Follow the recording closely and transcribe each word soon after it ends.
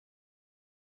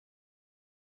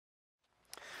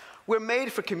We're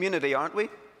made for community, aren't we?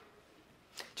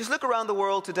 Just look around the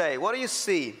world today. What do you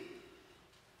see?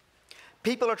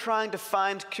 People are trying to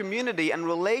find community and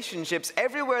relationships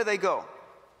everywhere they go.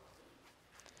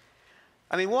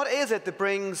 I mean, what is it that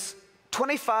brings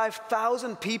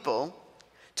 25,000 people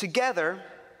together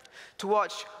to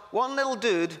watch one little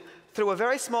dude throw a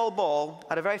very small ball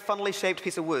at a very funnily shaped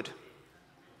piece of wood?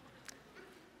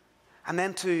 And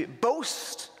then to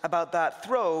boast about that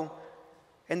throw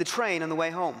in the train on the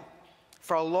way home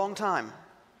for a long time,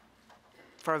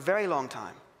 for a very long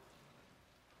time.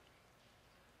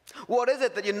 What is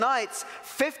it that unites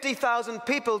 50,000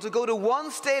 people to go to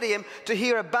one stadium to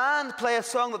hear a band play a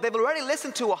song that they've already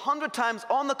listened to 100 times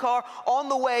on the car on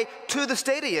the way to the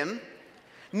stadium,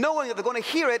 knowing that they're going to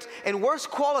hear it in worse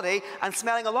quality and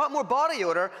smelling a lot more body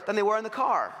odor than they were in the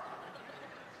car?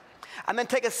 And then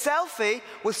take a selfie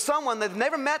with someone they've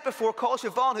never met before called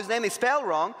Siobhan, whose name they spell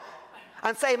wrong,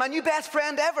 and say, my new best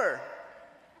friend ever.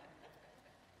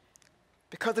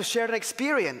 Because they've shared an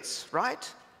experience,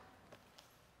 right?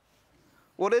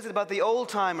 What is it about the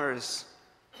old-timers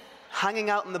hanging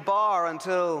out in the bar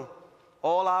until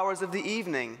all hours of the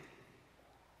evening?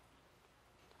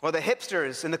 Or the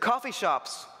hipsters in the coffee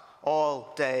shops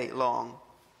all day long?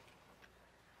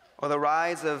 Or the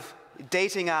rise of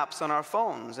dating apps on our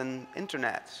phones and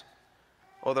internet?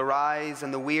 Or the rise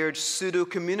and the weird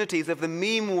pseudo-communities of the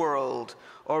meme world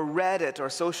or Reddit or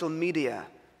social media?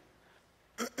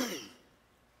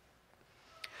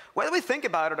 Whether we think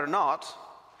about it or not,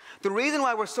 the reason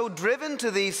why we're so driven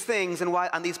to these things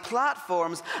and these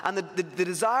platforms and the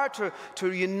desire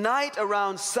to unite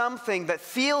around something that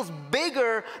feels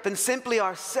bigger than simply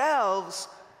ourselves,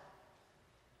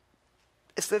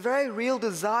 it's the very real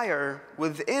desire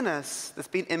within us that's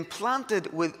been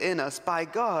implanted within us by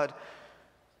God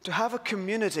to have a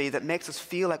community that makes us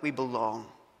feel like we belong.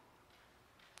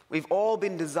 We've all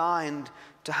been designed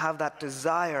to have that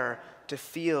desire to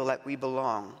feel like we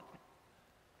belong.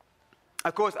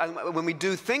 Of course, when we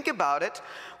do think about it,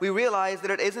 we realize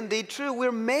that it is indeed true.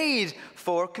 We're made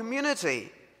for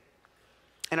community.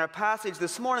 In our passage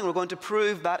this morning, we're going to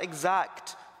prove that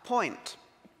exact point.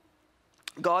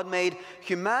 God made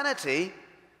humanity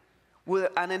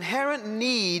with an inherent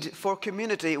need for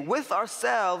community with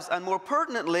ourselves and, more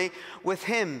pertinently, with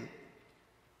Him.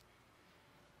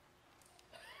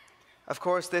 Of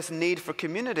course, this need for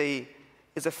community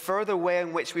is a further way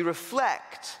in which we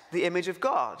reflect the image of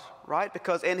God, right?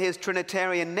 Because in His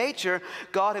Trinitarian nature,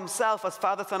 God Himself, as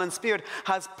Father, Son, and Spirit,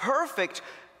 has perfect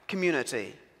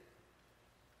community.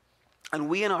 And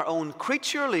we, in our own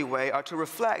creaturely way, are to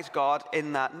reflect God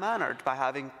in that manner by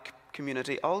having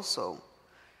community also.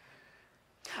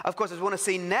 Of course, as we want to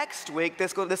see next week,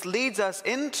 this leads us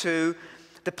into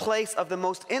the place of the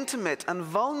most intimate and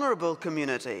vulnerable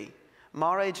community,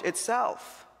 marriage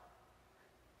itself.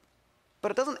 But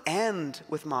it doesn't end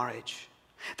with marriage.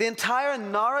 The entire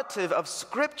narrative of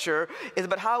Scripture is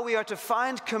about how we are to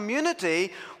find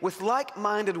community with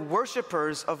like-minded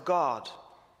worshipers of God.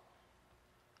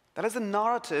 That is the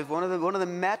narrative, one of the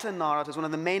meta-narratives, one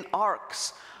of the main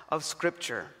arcs of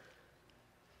Scripture.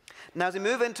 Now, as we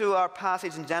move into our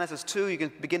passage in Genesis 2, you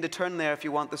can begin to turn there if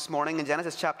you want this morning, in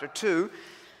Genesis chapter 2.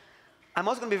 I'm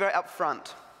also going to be very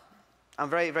upfront. I'm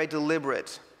very, very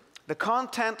deliberate. The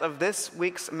content of this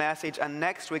week's message and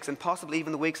next week's and possibly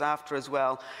even the weeks after as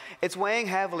well, it's weighing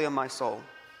heavily on my soul.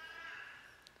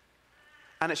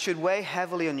 And it should weigh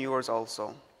heavily on yours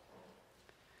also.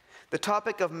 The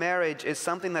topic of marriage is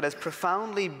something that is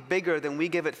profoundly bigger than we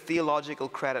give it theological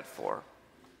credit for.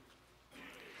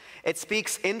 It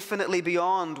speaks infinitely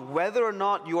beyond whether or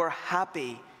not you're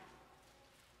happy,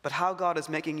 but how God is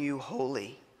making you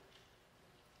holy.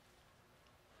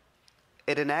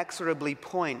 It inexorably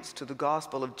points to the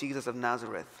gospel of Jesus of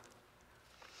Nazareth.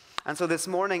 And so this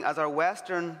morning, as our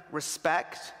Western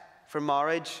respect for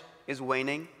marriage is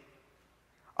waning,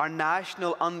 our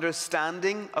national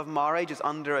understanding of marriage is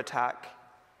under attack,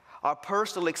 our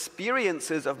personal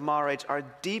experiences of marriage are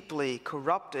deeply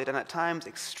corrupted and at times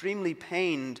extremely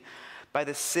pained by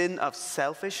the sin of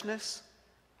selfishness,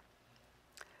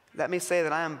 let me say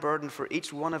that I am burdened for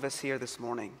each one of us here this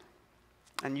morning,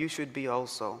 and you should be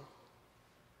also.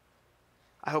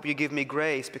 I hope you give me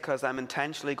grace because I'm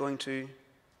intentionally going to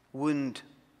wound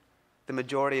the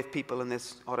majority of people in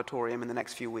this auditorium in the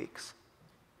next few weeks.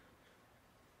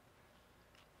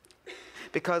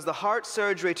 Because the heart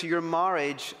surgery to your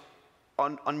marriage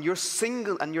on your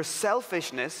single and your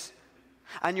selfishness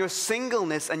and your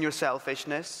singleness and your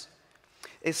selfishness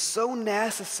is so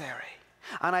necessary.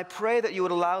 And I pray that you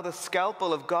would allow the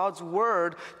scalpel of God's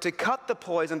word to cut the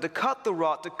poison, to cut the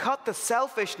rot, to cut the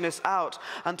selfishness out,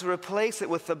 and to replace it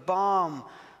with the balm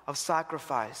of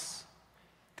sacrifice,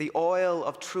 the oil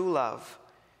of true love,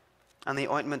 and the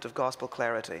ointment of gospel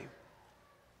clarity.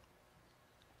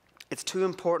 It's too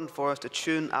important for us to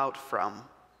tune out from.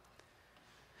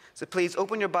 So please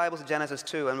open your Bibles to Genesis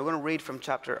 2, and we're going to read from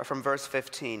verse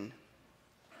 15.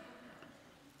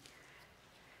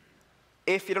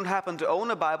 If you don't happen to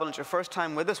own a Bible and it's your first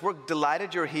time with us, we're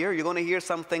delighted you're here. You're going to hear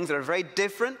some things that are very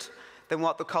different than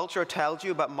what the culture tells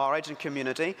you about marriage and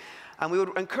community. And we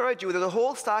would encourage you, there's a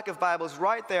whole stack of Bibles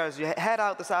right there as you head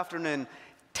out this afternoon.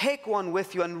 Take one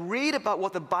with you and read about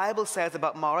what the Bible says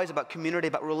about marriage, about community,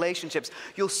 about relationships.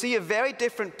 You'll see a very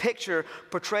different picture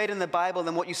portrayed in the Bible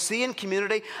than what you see in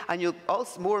community, and you'll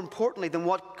also, more importantly, than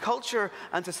what culture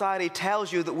and society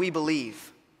tells you that we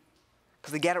believe.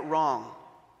 Because they get it wrong.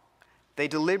 They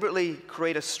deliberately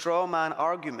create a straw man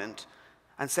argument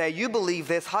and say, you believe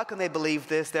this, how can they believe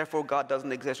this, therefore God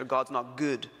doesn't exist or God's not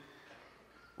good.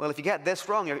 Well, if you get this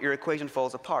wrong, your equation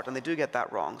falls apart, and they do get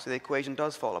that wrong, so the equation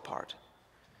does fall apart.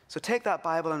 So take that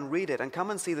Bible and read it and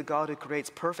come and see the God who creates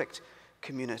perfect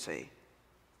community.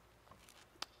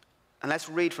 And let's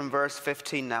read from verse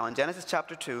 15 now. In Genesis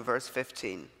chapter 2, verse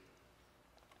 15.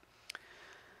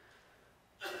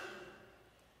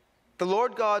 The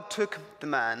Lord God took the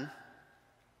man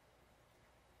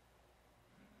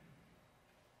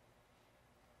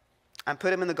and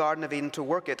put him in the Garden of Eden to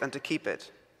work it and to keep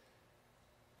it.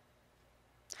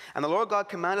 And the Lord God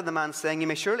commanded the man, saying, you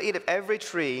may surely eat of every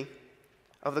tree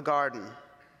of the garden,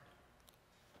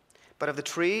 but of the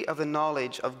tree of the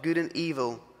knowledge of good and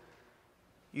evil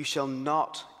you shall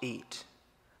not eat,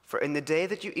 for in the day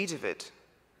that you eat of it,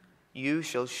 you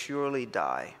shall surely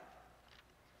die.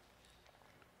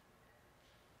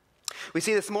 We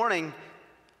see this morning,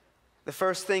 the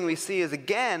first thing we see is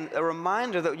again a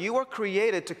reminder that you are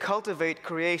created to cultivate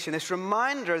creation. This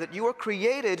reminder that you are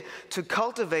created to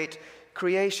cultivate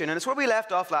creation. And it's where we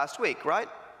left off last week, right?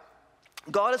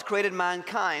 God has created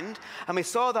mankind, and we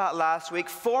saw that last week,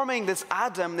 forming this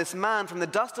Adam, this man, from the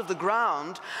dust of the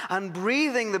ground and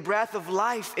breathing the breath of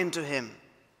life into him.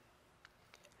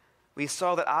 We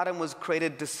saw that Adam was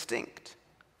created distinct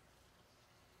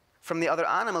from the other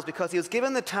animals because he was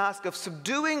given the task of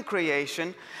subduing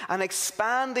creation and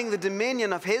expanding the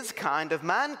dominion of his kind, of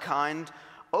mankind,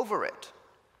 over it.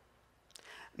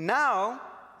 Now,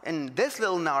 in this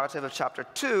little narrative of chapter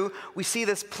 2, we see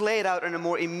this played out in a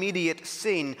more immediate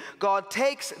scene. God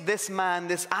takes this man,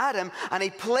 this Adam, and he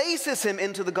places him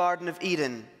into the Garden of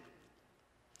Eden.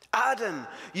 Adam,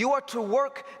 you are to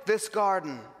work this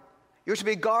garden. You're to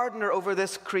be a gardener over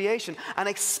this creation and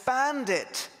expand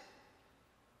it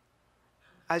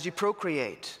as you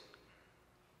procreate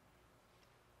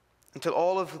until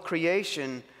all of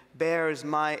creation bears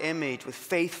my image with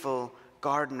faithful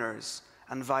gardeners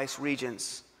and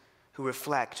vice-regents who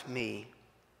reflect me.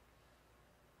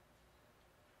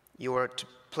 You are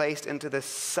placed into the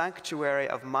sanctuary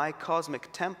of my cosmic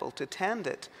temple to tend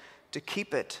it, to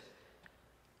keep it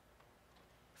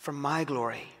for my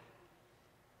glory.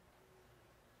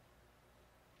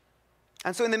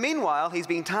 And so in the meanwhile, he's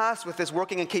being tasked with this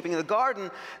working and keeping the garden.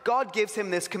 God gives him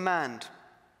this command.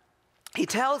 He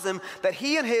tells him that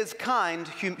he and his kind,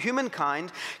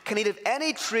 humankind, can eat of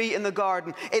any tree in the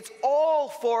garden. It's all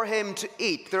for him to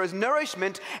eat. There is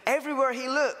nourishment everywhere he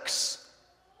looks,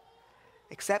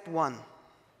 except one.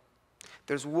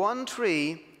 There's one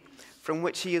tree from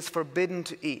which he is forbidden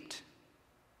to eat.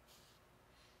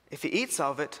 If he eats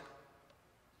of it,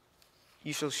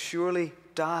 you shall surely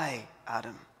die,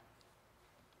 Adam.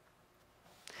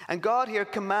 And God here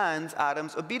commands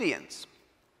Adam's obedience.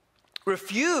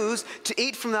 Refuse to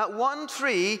eat from that one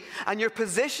tree, and your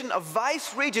position of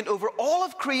vice-regent over all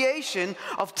of creation,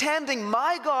 of tending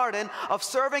my garden, of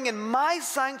serving in my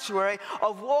sanctuary,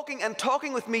 of walking and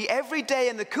talking with me every day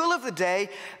in the cool of the day,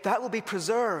 that will be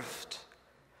preserved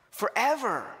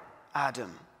forever,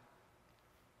 Adam.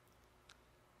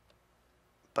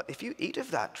 But if you eat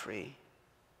of that tree,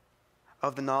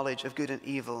 of the knowledge of good and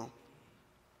evil,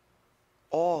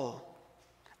 all,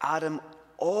 Adam,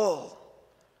 all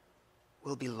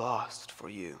will be lost for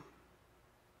you,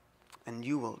 and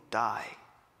you will die.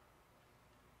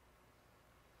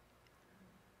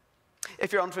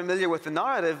 If you're unfamiliar with the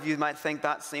narrative, you might think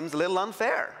that seems a little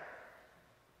unfair.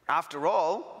 After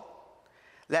all,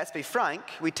 let's be frank,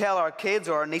 we tell our kids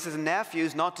or our nieces and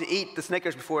nephews not to eat the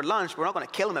Snickers before lunch. We're not going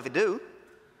to kill them if they do.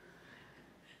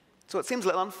 So it seems a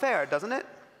little unfair, doesn't it?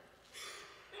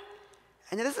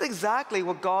 And this is exactly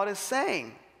what God is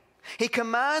saying. He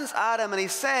commands Adam, and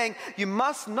he's saying, you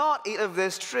must not eat of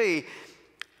this tree.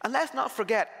 And let's not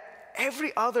forget,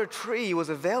 every other tree was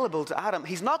available to Adam.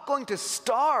 He's not going to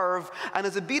starve, and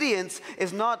his obedience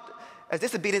is not as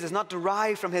disobedience is not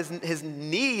derived from his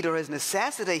need or his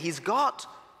necessity. He's got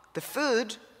the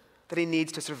food that he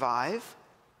needs to survive.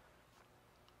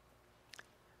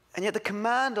 And yet the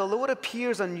command, although it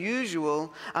appears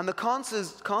unusual and the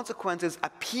consequences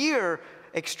appear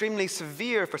extremely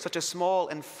severe for such a small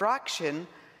infraction,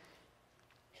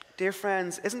 dear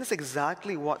friends, isn't this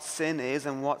exactly what sin is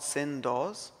and what sin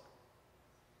does?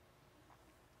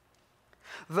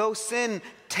 Though sin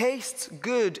tastes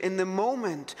good in the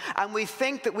moment, and we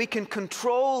think that we can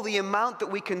control the amount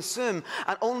that we consume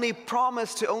and only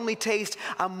promise to only taste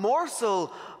a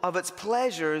morsel of its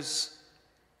pleasures,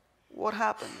 what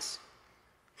happens?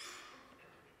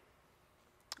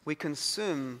 We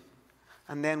consume,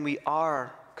 and then we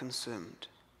are consumed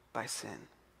by sin.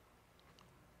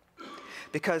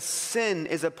 Because sin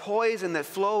is a poison that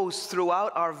flows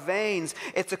throughout our veins.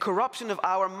 It's a corruption of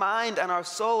our mind and our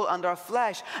soul and our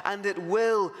flesh, and it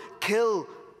will kill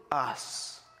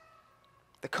us.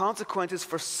 The consequences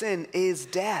for sin is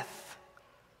death.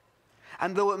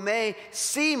 And though it may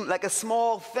seem like a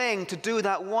small thing to do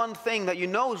that one thing that you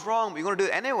know is wrong, but you're going to do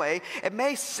it anyway, it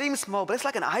may seem small, but it's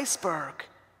like an iceberg.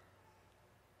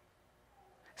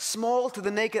 Small to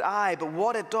the naked eye, but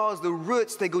what it does, the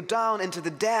roots, they go down into the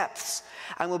depths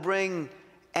and will bring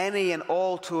any and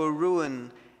all to a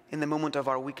ruin in the moment of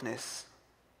our weakness.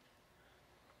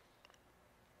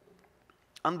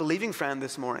 Unbelieving friend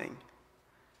this morning,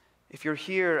 if you're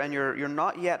here and you're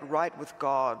not yet right with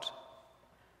God,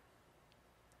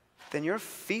 then you're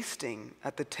feasting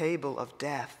at the table of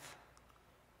death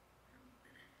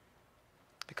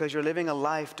because you're living a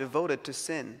life devoted to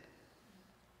sin.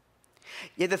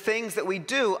 Yet the things that we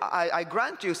do, I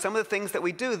grant you, some of the things that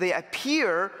we do, they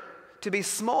appear to be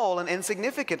small and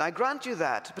insignificant. I grant you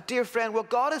that. But dear friend, what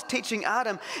God is teaching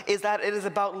Adam is that it is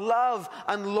about love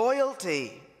and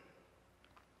loyalty.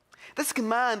 This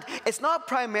command, it's not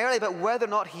primarily about whether or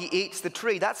not he eats the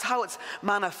tree. That's how it's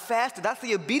manifested. That's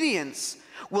the obedience.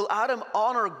 Will Adam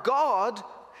honor God,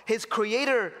 his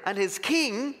creator and his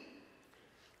king,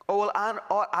 or will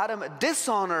Adam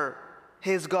dishonor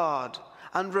his God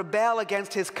and rebel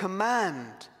against his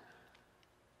command?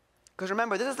 Because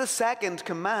remember, this is the second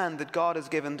command that God has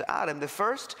given to Adam. The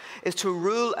first is to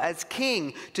rule as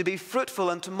king, to be fruitful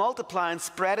and to multiply and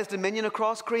spread his dominion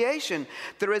across creation.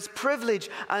 There is privilege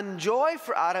and joy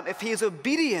for Adam if he is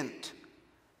obedient.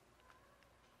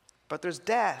 But there's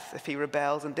death if he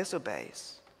rebels and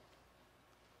disobeys.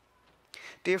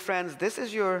 Dear friends, this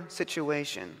is your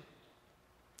situation.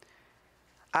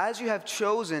 As you have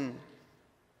chosen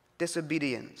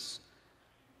disobedience,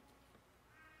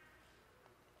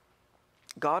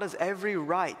 God has every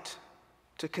right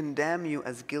to condemn you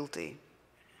as guilty,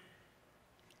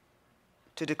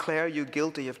 to declare you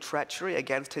guilty of treachery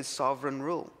against his sovereign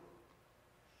rule.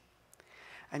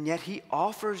 And yet he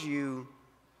offers you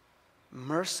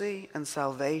mercy and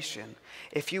salvation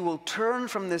if you will turn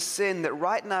from this sin that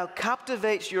right now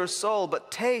captivates your soul but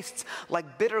tastes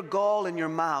like bitter gall in your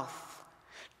mouth.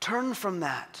 Turn from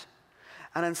that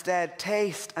and instead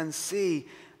taste and see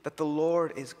that the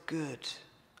Lord is good.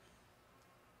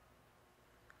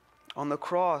 On the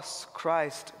cross,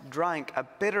 Christ drank a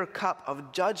bitter cup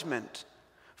of judgment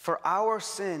for our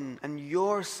sin and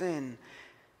your sin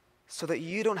so that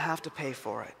you don't have to pay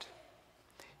for it.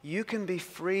 You can be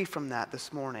free from that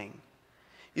this morning.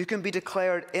 You can be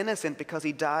declared innocent because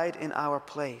he died in our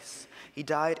place. He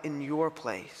died in your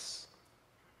place.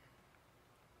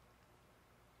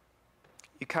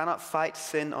 You cannot fight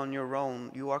sin on your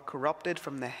own. You are corrupted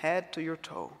from the head to your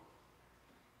toe.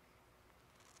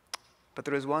 But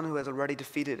there is one who has already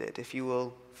defeated it. If you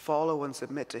will follow and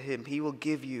submit to him, he will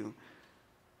give you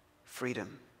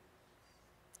freedom.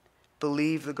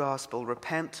 Believe the gospel,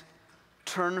 repent,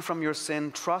 turn from your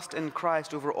sin, trust in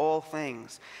Christ over all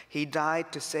things. He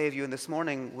died to save you. And this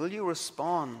morning, will you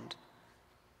respond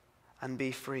and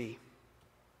be free?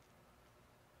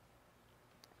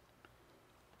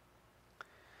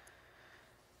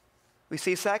 We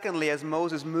see, secondly, as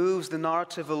Moses moves the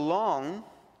narrative along,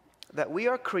 that we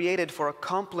are created for a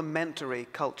complementary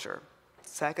culture.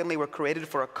 Secondly, we're created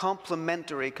for a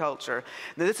complementary culture.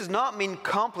 Now, this does not mean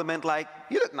compliment like,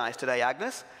 you look nice today,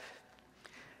 Agnes.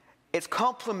 It's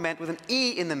complement with an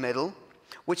E in the middle,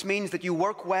 which means that you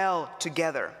work well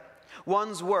together.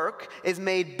 One's work is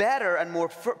made better and more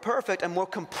perfect and more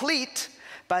complete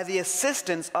by the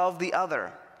assistance of the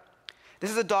other. This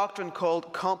is a doctrine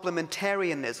called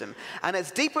complementarianism, and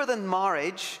it's deeper than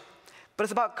marriage, but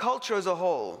it's about culture as a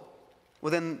whole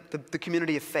within the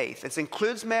community of faith. It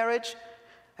includes marriage,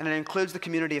 and it includes the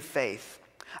community of faith.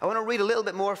 I want to read a little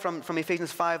bit more from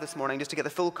Ephesians 5 this morning just to get the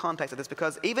full context of this,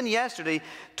 because even yesterday,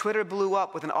 Twitter blew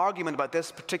up with an argument about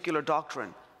this particular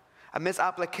doctrine. A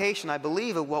misapplication, I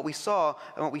believe, of what we saw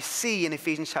and what we see in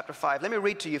Ephesians chapter 5. Let me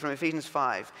read to you from Ephesians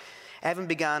 5. Evan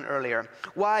began earlier.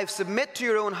 Wives, submit to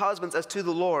your own husbands as to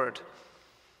the Lord.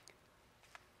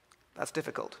 That's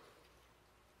difficult.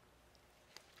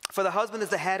 For the husband is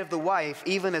the head of the wife,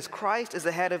 even as Christ is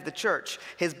the head of the church,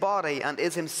 his body, and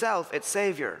is himself its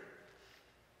Savior.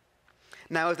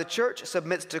 Now, as the church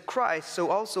submits to Christ, so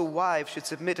also wives should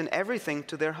submit in everything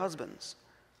to their husbands.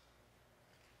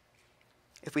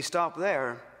 If we stop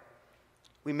there,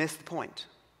 we miss the point.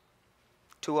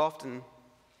 Too often,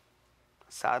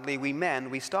 sadly,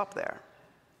 we stop there.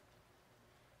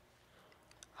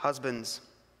 Husbands,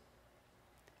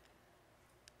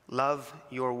 love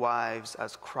your wives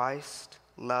as Christ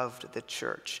loved the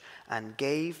church and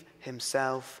gave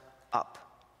himself up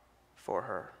for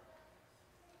her,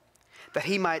 that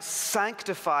he might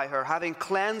sanctify her, having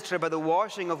cleansed her by the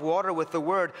washing of water with the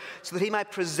word, so that he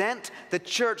might present the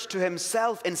church to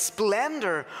himself in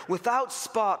splendor, without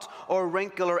spot or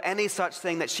wrinkle or any such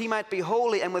thing, that she might be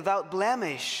holy and without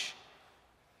blemish.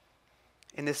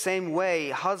 In the same way,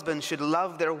 husbands should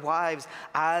love their wives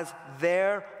as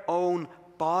their own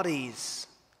bodies.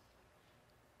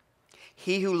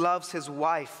 He who loves his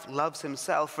wife loves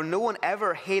himself, for no one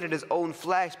ever hated his own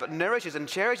flesh, but nourishes and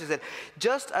cherishes it,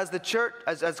 just as the church,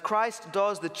 as Christ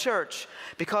does the church,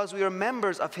 because we are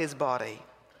members of his body.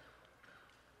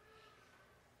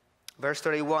 Verse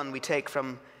 31, we take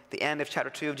from the end of chapter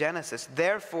 2 of Genesis.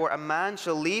 Therefore, a man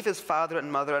shall leave his father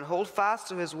and mother and hold fast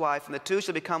to his wife, and the two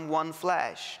shall become one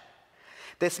flesh.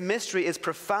 This mystery is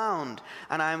profound,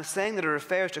 and I am saying that it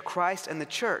refers to Christ and the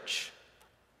church.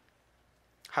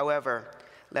 However,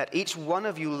 let each one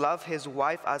of you love his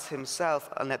wife as himself,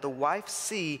 and let the wife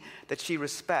see that she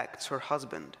respects her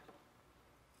husband.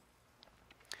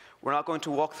 We're not going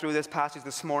to walk through this passage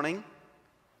this morning,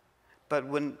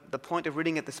 but the point of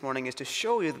reading it this morning is to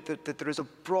show you that there is a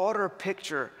broader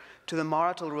picture to the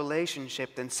marital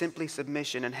relationship than simply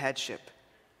submission and headship.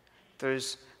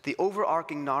 There's the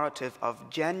overarching narrative of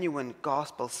genuine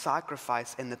gospel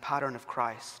sacrifice in the pattern of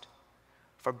Christ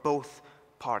for both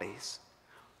parties.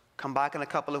 Come back in a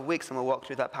couple of weeks and we'll walk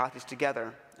through that passage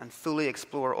together and fully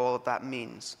explore all that that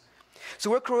means. So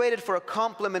we're created for a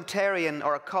complementarian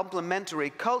or a complementary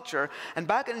culture. And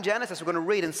back in Genesis, we're going to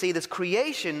read and see this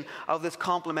creation of this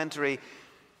complementary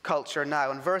culture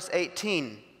now. In verse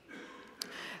 18,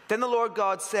 then the Lord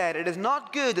God said, "It is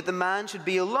not good that the man should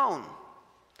be alone.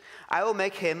 I will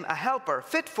make him a helper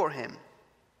fit for him."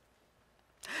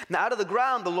 Now out of the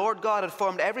ground the Lord God had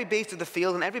formed every beast of the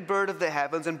field and every bird of the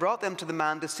heavens, and brought them to the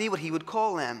man to see what he would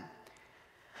call them.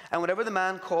 And whatever the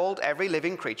man called every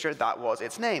living creature, that was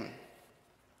its name.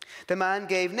 The man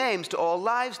gave names to all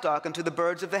livestock, and to the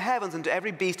birds of the heavens, and to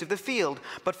every beast of the field.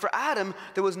 But for Adam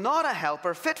there was not a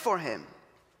helper fit for him.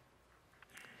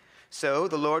 So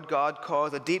the Lord God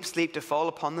caused a deep sleep to fall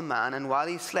upon the man, and while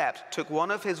he slept, took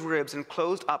one of his ribs and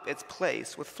closed up its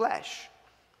place with flesh.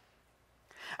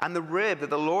 And the rib that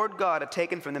the Lord God had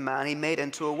taken from the man, he made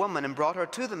into a woman and brought her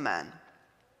to the man.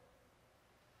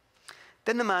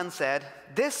 Then the man said,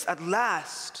 "This at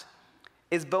last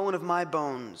is bone of my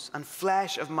bones and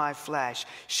flesh of my flesh.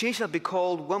 She shall be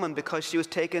called woman, because she was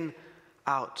taken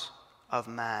out of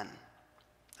man."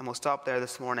 And we'll stop there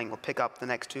this morning. We'll pick up the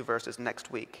next two verses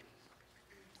next week.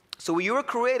 So you were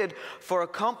created for a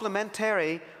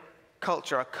complementary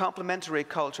culture, a complementary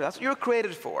culture. That's what you were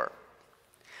created for.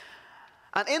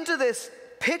 And into this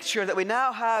picture that we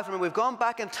now have, and we've gone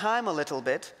back in time a little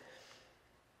bit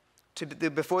to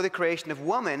before the creation of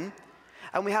woman,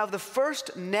 and we have the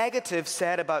first negative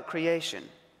said about creation.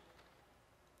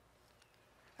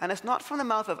 And it's not from the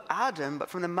mouth of Adam, but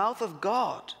from the mouth of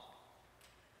God,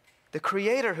 the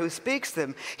Creator, who speaks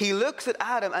them. He looks at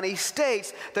Adam and he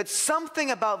states that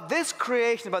something about this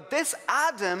creation, about this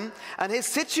Adam and his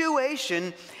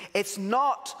situation, it's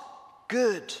not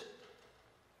good.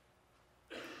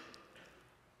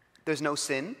 There's no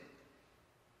sin,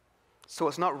 so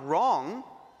it's not wrong,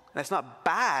 and it's not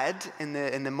bad in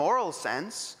the moral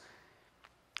sense,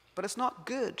 but it's not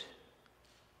good.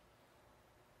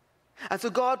 And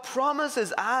so God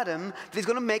promises Adam that he's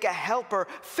going to make a helper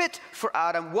fit for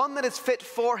Adam, one that is fit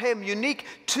for him, unique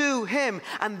to him,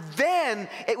 and then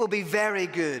it will be very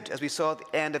good, as we saw at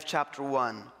the end of chapter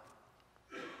 1.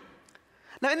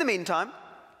 Now in the meantime,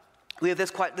 we have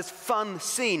this fun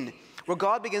scene where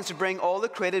God begins to bring all the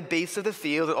created beasts of the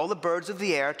field and all the birds of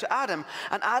the air to Adam,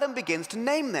 and Adam begins to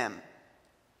name them.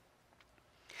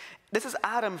 This is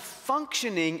Adam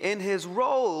functioning in his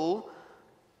role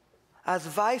as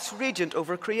vice-regent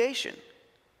over creation.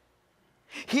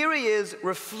 Here he is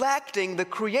reflecting the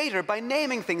Creator by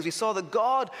naming things. We saw that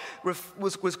God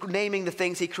was naming the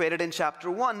things he created in chapter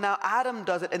 1. Now Adam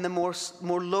does it in the more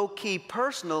low-key,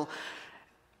 personal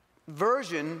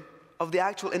version of the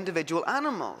actual individual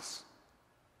animals.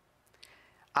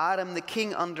 Adam, the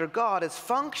king under God, is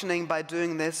functioning by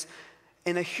doing this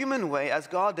in a human way as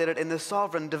God did it in the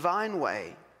sovereign, divine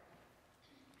way.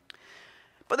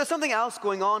 But there's something else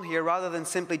going on here rather than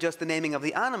simply just the naming of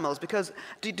the animals, because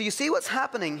do you see what's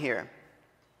happening here?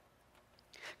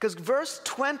 Because verse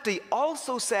 20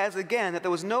 also says again that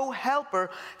there was no helper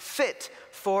fit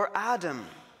for Adam.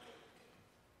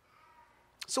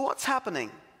 So what's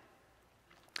happening?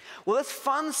 Well, this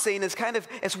fun scene is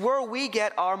it's where we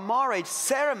get our marriage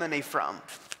ceremony from.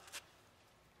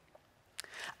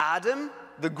 Adam,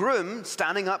 the groom,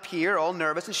 standing up here all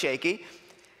nervous and shaky,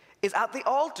 is at the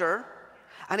altar.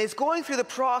 And he's going through the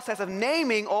process of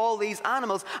naming all these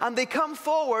animals, and they come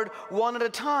forward one at a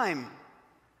time.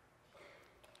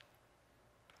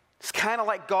 It's kind of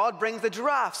like God brings the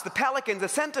giraffes, the pelicans, the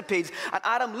centipedes, and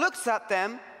Adam looks at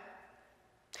them,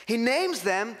 he names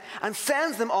them, and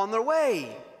sends them on their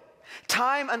way.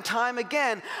 Time and time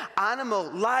again,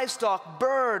 animal, livestock,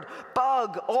 bird,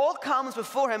 bug, all comes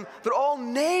before him. They're all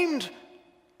named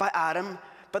by Adam,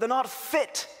 but they're not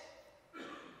fit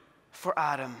for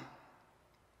Adam.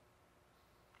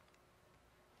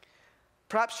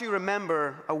 Perhaps you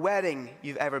remember a wedding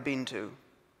you've ever been to.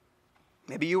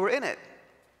 Maybe you were in it.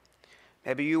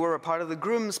 Maybe you were a part of the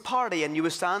groom's party and you were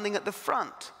standing at the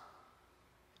front.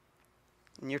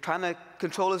 And you're trying to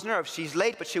control his nerves. She's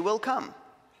late, but she will come.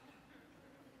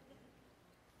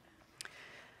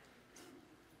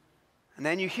 And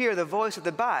then you hear the voice at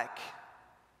the back.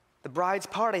 The bride's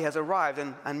party has arrived,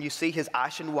 and you see his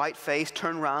ashen white face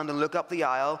turn around and look up the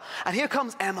aisle. And here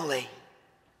comes Emily,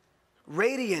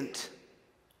 radiant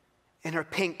in her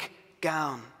pink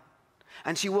gown.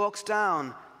 And she walks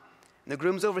down, and the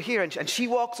groom's over here, and she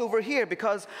walks over here,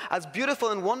 because as beautiful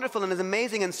and wonderful and as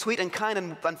amazing and sweet and kind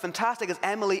and fantastic as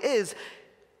Emily is,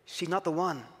 she's not the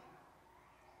one.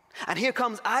 And here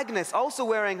comes Agnes, also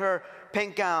wearing her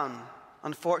pink gown,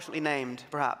 unfortunately named,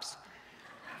 perhaps.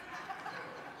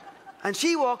 And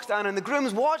she walks down, and the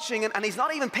groom's watching, and he's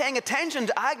not even paying attention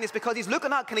to Agnes because he's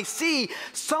looking out. Can he see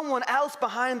someone else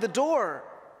behind the door?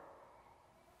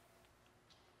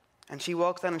 And she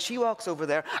walks down, and she walks over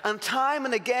there. And time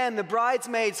and again, the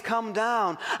bridesmaids come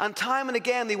down. And time and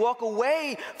again, they walk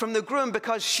away from the groom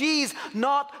because she's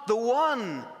not the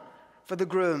one for the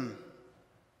groom.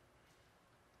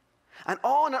 And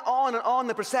on and on and on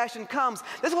the procession comes.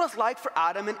 This is what it's like for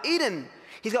Adam in Eden.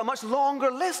 He's got a much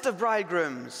longer list of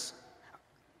bridegrooms.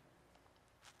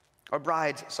 Or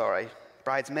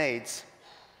bridesmaids.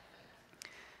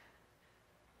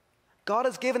 God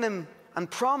has given him and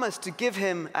promised to give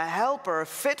him a helper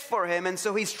fit for him, and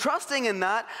so he's trusting in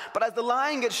that. But as the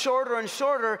line gets shorter and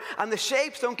shorter and the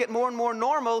shapes don't get more and more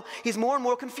normal, he's more and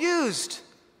more confused.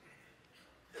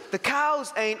 The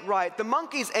cows ain't right, the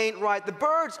monkeys ain't right, the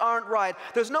birds aren't right.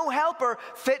 There's no helper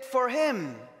fit for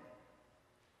him.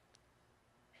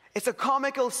 It's a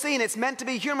comical scene. It's meant to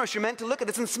be humorous. You're meant to look at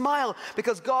this and smile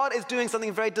because God is doing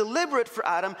something very deliberate for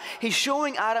Adam. He's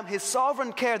showing Adam his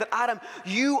sovereign care that, Adam,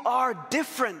 you are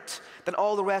different than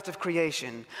all the rest of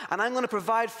creation. And I'm going to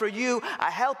provide for you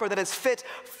a helper that is fit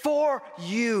for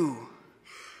you.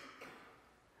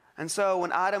 And so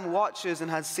when Adam watches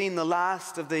and has seen the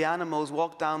last of the animals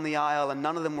walk down the aisle and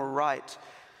none of them were right,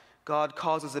 God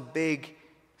causes a big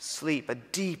sleep, a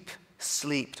deep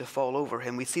sleep to fall over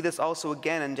him. We see this also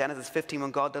again in Genesis 15 when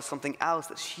God does something else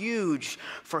that's huge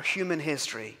for human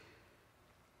history.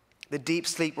 The deep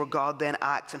sleep where God then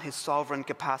acts in his sovereign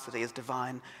capacity as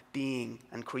divine being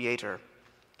and creator.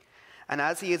 And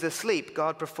as he is asleep,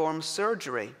 God performs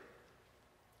surgery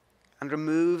and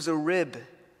removes a rib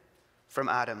from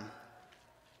Adam.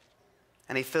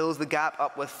 And he fills the gap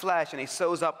up with flesh and he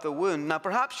sews up the wound. Now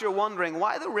perhaps you're wondering,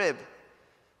 why the rib?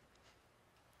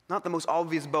 Not the most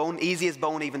obvious bone, easiest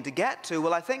bone even to get to.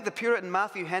 Well, I think the Puritan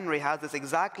Matthew Henry has this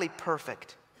exactly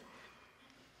perfect.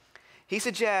 He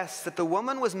suggests that the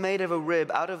woman was made of a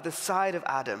rib out of the side of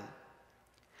Adam,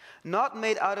 not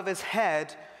made out of his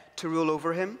head to rule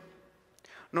over him,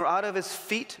 nor out of his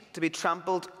feet to be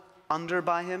trampled under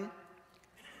by him,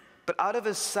 but out of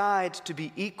his side to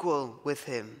be equal with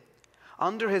him,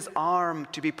 under his arm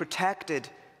to be protected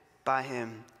by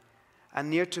him, and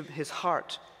near to his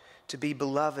heart to be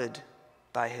beloved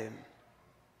by him.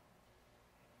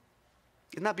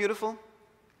 Isn't that beautiful?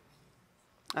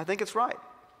 I think it's right.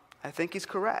 I think he's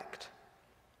correct.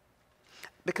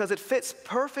 because it fits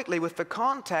perfectly with the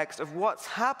context of what's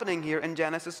happening here in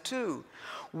Genesis 2.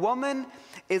 Woman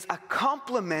is a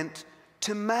complement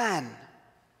to man.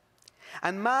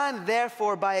 And man,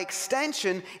 therefore, by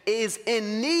extension, is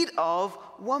in need of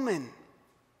woman.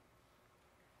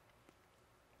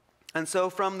 And so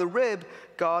from the rib,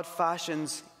 God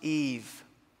fashions Eve.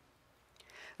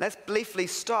 Let's briefly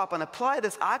stop and apply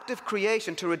this act of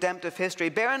creation to redemptive history.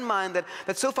 Bear in mind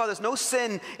that so far there's no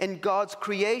sin in God's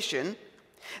creation.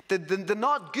 The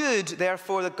not good,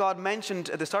 therefore, that God mentioned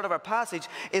at the start of our passage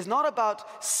is not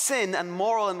about sin and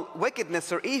moral and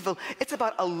wickedness or evil. It's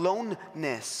about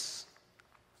aloneness.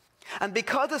 And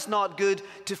because it's not good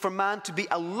for man to be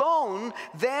alone,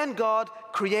 then God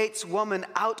creates woman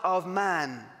out of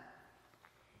man.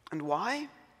 And why?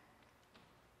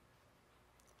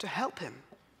 To help him.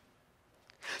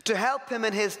 To help him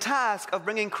in his task of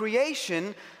bringing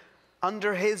creation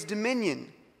under his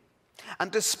dominion,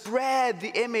 and to spread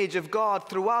the image of God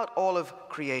throughout all of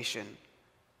creation.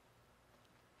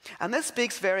 And this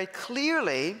speaks very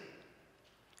clearly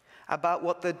about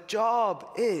what the job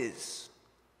is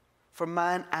for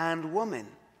man and woman.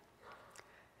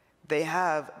 They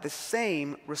have the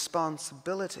same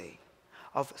responsibility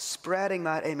of spreading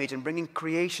that image and bringing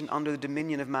creation under the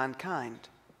dominion of mankind.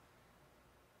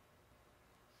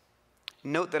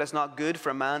 Note that it's not good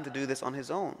for a man to do this on his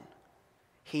own.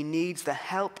 He needs the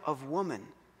help of woman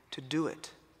to do it.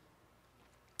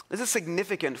 This is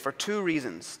significant for two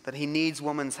reasons that he needs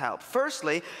woman's help.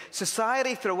 Firstly,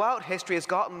 society throughout history has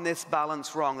gotten this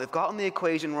balance wrong. They've gotten the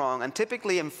equation wrong. And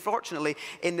typically, unfortunately,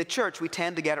 in the church, we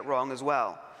tend to get it wrong as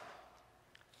well.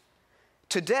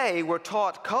 Today, we're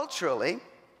taught culturally,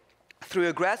 through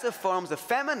aggressive forms of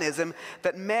feminism,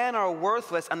 that men are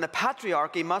worthless and the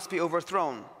patriarchy must be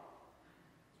overthrown.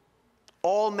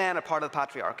 All men are part of the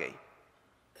patriarchy.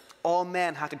 All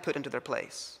men have to be put into their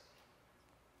place.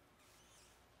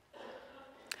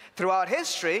 Throughout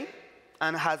history,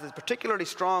 and has a particularly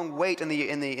strong weight in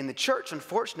the church,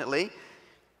 unfortunately,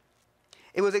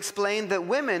 it was explained that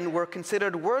women were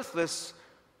considered worthless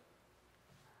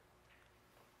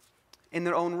in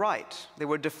their own right. They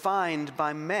were defined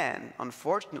by men.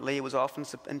 Unfortunately, it was often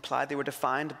implied they were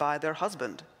defined by their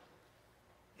husband.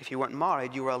 If you weren't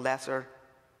married, you were a lesser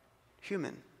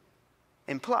human.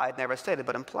 Implied, never stated,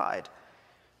 but implied.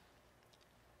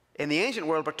 In the ancient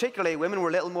world particularly, women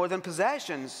were little more than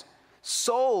possessions,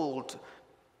 sold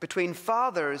between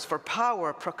fathers for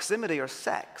power, proximity, or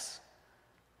sex.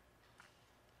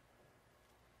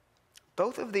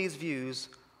 Both of these views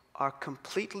are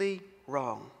completely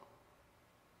wrong.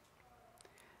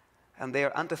 And they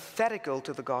are antithetical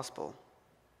to the gospel.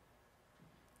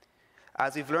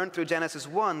 As we've learned through Genesis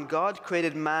 1, God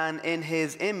created man in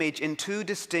his image in two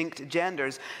distinct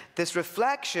genders. This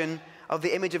reflection of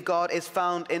the image of God is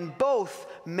found in both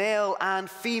male and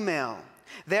female.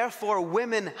 Therefore,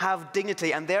 women have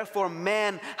dignity, and therefore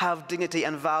men have dignity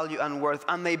and value and worth.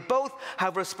 And they both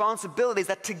have responsibilities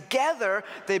that together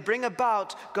they bring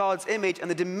about God's image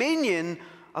and the dominion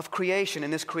of creation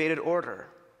in this created order.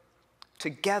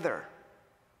 Together.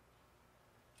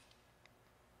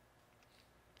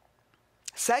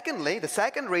 Secondly, the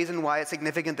second reason why it's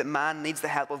significant that man needs the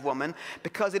help of woman,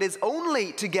 because it is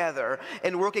only together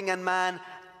in working in man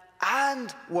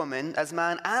and woman, as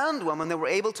man and woman, that we're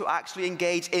able to actually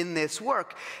engage in this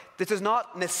work. This does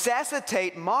not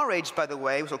necessitate marriage, by the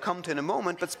way, which we'll come to in a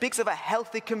moment, but speaks of a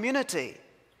healthy community.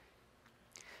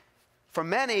 For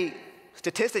many,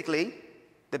 statistically,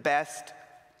 the best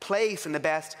place and the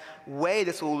best way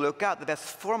this will look out, the best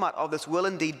format of this will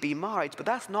indeed be marriage, but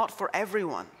that's not for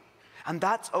everyone. And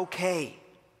that's okay.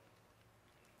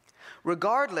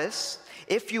 Regardless,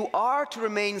 if you are to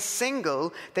remain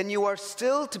single, then you are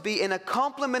still to be in a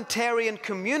complementarian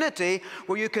community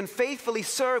where you can faithfully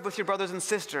serve with your brothers and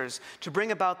sisters to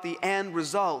bring about the end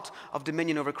result of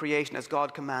dominion over creation as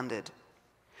God commanded.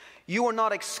 You are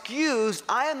not excused,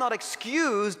 I am not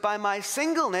excused by my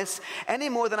singleness any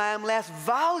more than I am less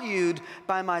valued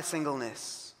by my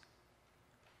singleness.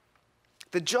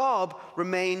 The job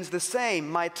remains the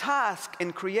same. My task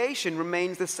in creation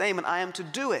remains the same, and I am to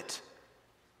do it.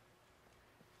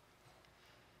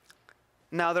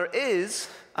 Now, there is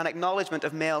an acknowledgement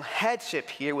of male headship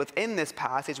here within this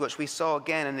passage, which we saw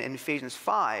again in Ephesians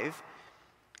 5.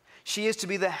 She is to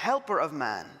be the helper of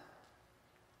man.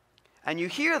 And you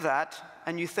hear that,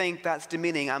 and you think that's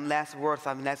demeaning. I'm less worth,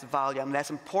 I'm less value, I'm less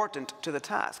important to the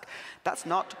task. That's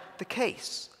not the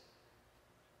case.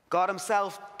 God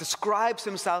himself describes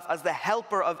himself as the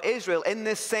helper of Israel in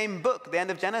this same book, the end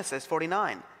of Genesis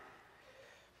 49.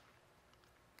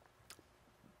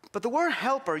 But the word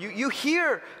helper, you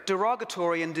hear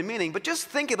derogatory and demeaning, but just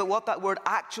think about what that word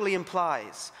actually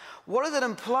implies. What does it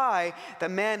imply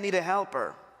that men need a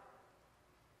helper?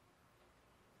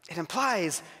 It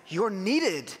implies you're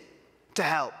needed to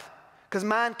help, because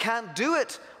man can't do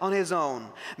it on his own.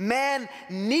 Men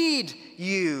need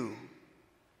you.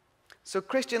 So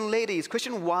Christian ladies,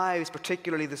 Christian wives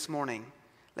particularly this morning,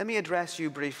 let me address you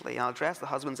briefly. I'll address the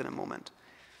husbands in a moment.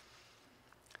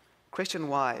 Christian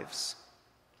wives,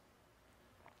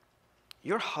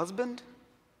 your husband,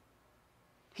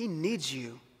 he needs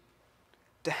you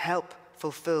to help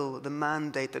fulfill the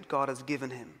mandate that God has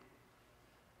given him.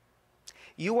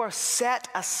 You are set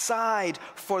aside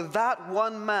for that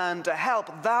one man to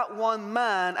help that one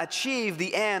man achieve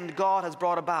the end God has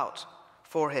brought about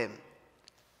for him.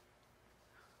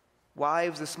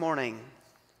 Wives this morning,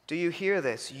 do you hear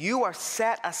this? You are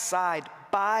set aside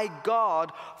by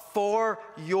God for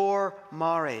your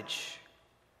marriage.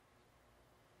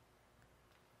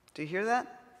 Do you hear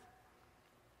that?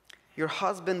 Your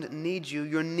husband needs you.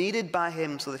 You're needed by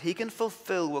him so that he can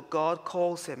fulfill what God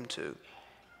calls him to.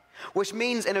 Which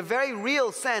means, in a very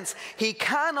real sense, he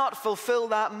cannot fulfill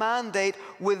that mandate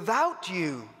without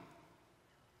you.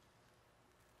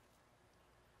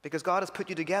 Because God has put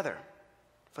you together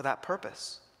for that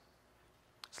purpose.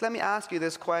 So let me ask you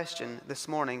this question this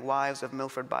morning, wives of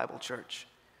Milford Bible Church.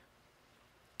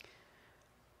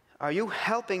 Are you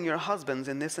helping your husbands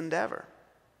in this endeavor?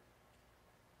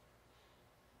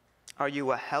 Are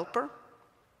you a helper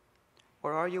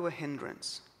or are you a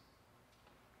hindrance?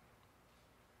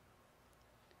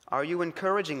 Are you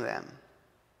encouraging them?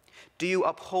 Do you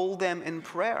uphold them in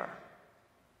prayer?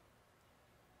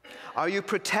 Are you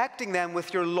protecting them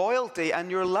with your loyalty and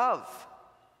your love?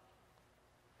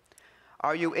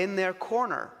 Are you in their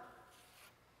corner?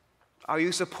 Are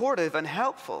you supportive and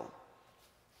helpful?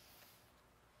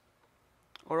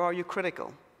 Or are you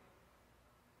critical?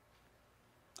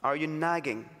 Are you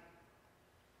nagging?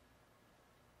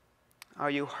 Are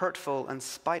you hurtful and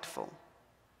spiteful?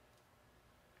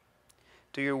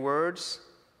 Do your words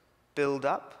build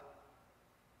up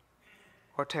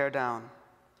or tear down?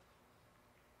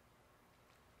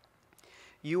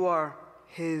 You are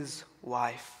his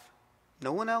wife,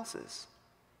 no one else's.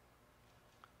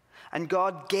 And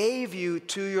God gave you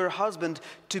to your husband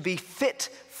to be fit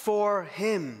for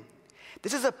him.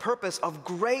 This is a purpose of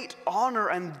great honor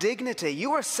and dignity.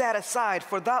 You are set aside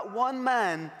for that one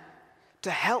man to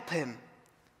help him.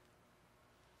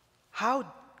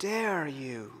 How dare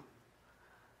you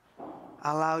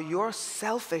allow your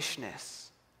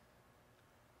selfishness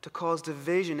to cause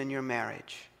division in your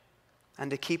marriage and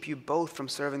to keep you both from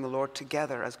serving the Lord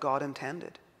together as God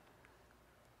intended?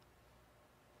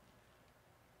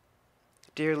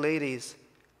 Dear ladies,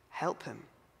 help him.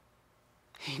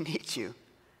 He needs you.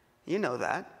 You know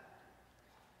that.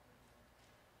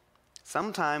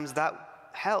 Sometimes that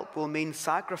help will mean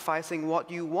sacrificing what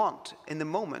you want in the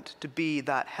moment to be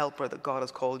that helper that God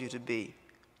has called you to be.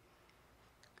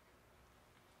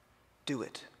 Do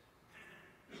it.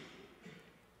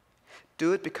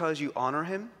 Do it because you honor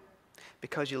him,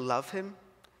 because you love him,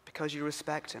 because you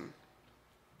respect him.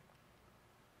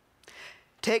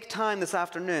 Take time this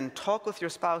afternoon, talk with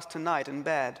your spouse tonight in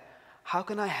bed. How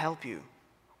can I help you?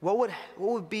 What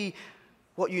would be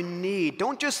what you need?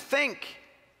 Don't just think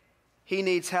he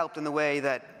needs help in the way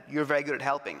that you're very good at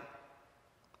helping.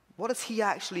 What does he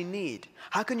actually need?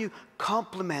 How can you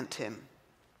compliment him?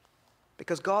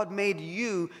 Because God made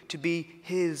you to be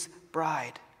his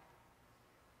bride.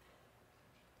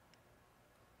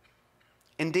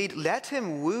 Indeed, let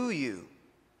him woo you.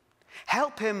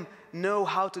 Help him know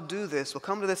how to do this. We'll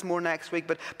come to this more next week.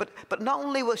 But not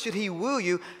only should he woo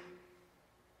you,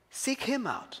 seek him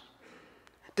out.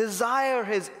 Desire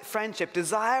his friendship.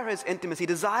 Desire his intimacy.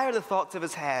 Desire the thoughts of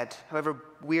his head, however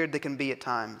weird they can be at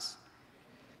times.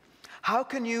 How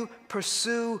can you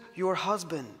pursue your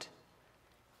husband?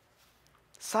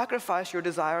 Sacrifice your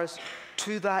desires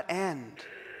to that end.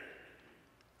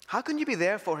 How can you be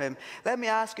there for him? Let me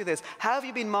ask you this. Have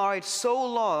you been married so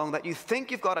long that you think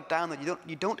you've got it down that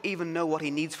you don't even know what he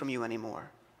needs from you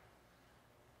anymore?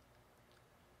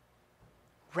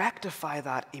 Rectify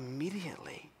that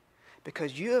immediately,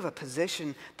 because you have a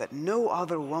position that no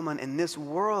other woman in this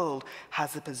world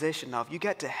has the position of. You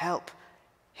get to help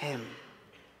him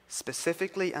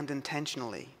specifically and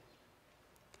intentionally.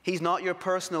 He's not your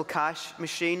personal cash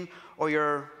machine or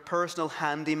your personal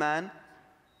handyman.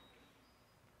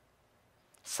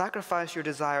 Sacrifice your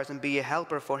desires and be a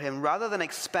helper for him. Rather than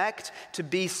expect to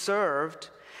be served,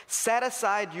 Set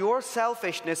aside your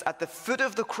selfishness at the foot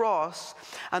of the cross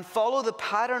and follow the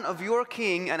pattern of your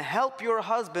King and help your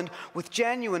husband with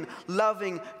genuine,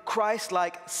 loving,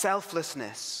 Christ-like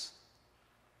selflessness.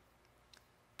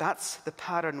 That's the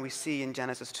pattern we see in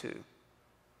Genesis 2.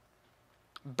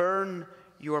 Burn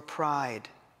your pride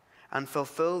and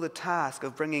fulfill the task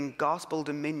of bringing gospel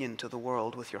dominion to the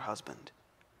world with your husband.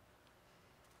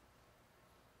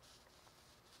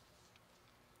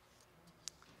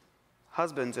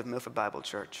 Husbands of Milford Bible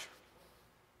Church,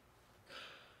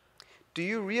 do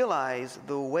you realize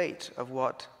the weight of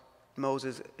what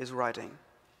Moses is writing?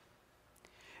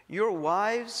 Your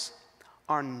wives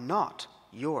are not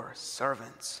your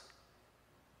servants.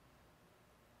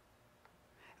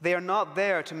 They are not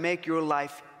there to make your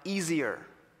life easier.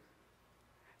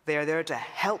 They are there to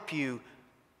help you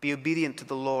be obedient to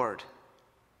the Lord.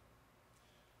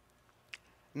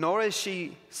 Nor is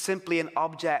she simply an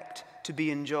object to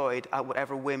be enjoyed at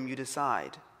whatever whim you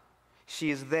decide. She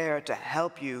is there to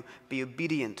help you be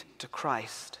obedient to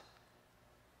Christ.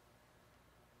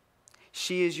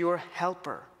 She is your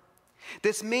helper.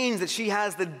 This means that she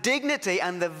has the dignity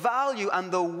and the value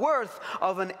and the worth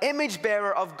of an image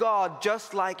bearer of God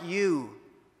just like you.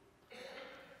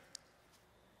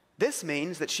 This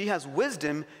means that she has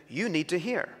wisdom you need to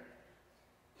hear.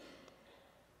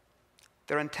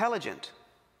 They're intelligent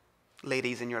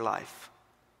ladies in your life.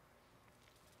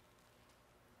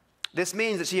 This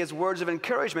means that she has words of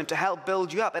encouragement to help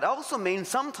build you up. It also means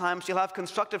sometimes she'll have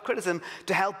constructive criticism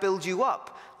to help build you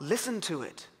up. Listen to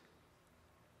it.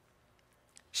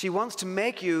 She wants to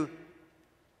make you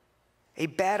a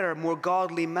better, more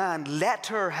godly man. Let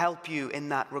her help you in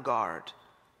that regard.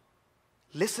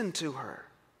 Listen to her.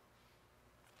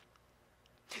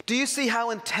 Do you see how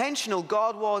intentional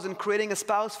God was in creating a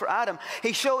spouse for Adam?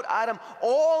 He showed Adam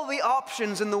all the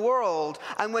options in the world,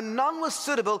 and when none was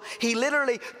suitable, he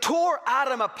literally tore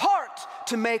Adam apart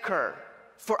to make her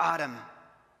for Adam.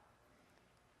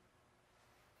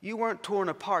 You weren't torn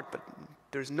apart, but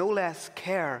there's no less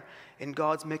care in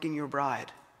God's making your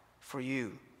bride for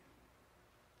you.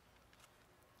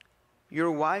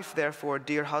 Your wife, therefore,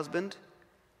 dear husband,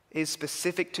 is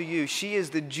specific to you. She is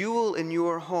the jewel in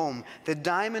your home, the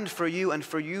diamond for you and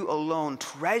for you alone.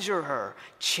 Treasure her,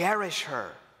 cherish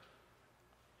her.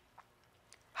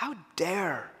 How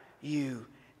dare you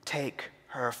take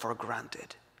her for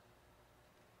granted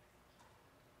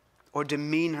or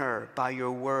demean her by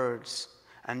your words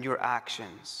and your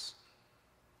actions?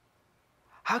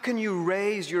 How can you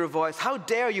raise your voice? How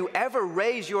dare you ever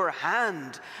raise your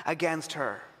hand against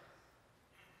her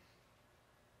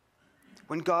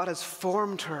when God has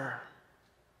formed her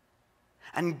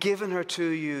and given her to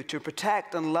you to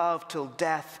protect and love till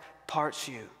death parts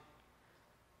you?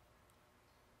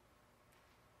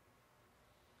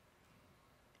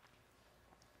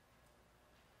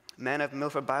 Men of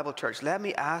Milford Bible Church, let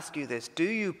me ask you this. Do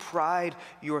you pride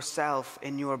yourself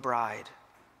in your bride?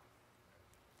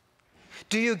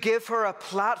 Do you give her a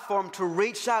platform to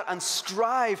reach out and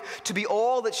strive to be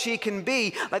all that she can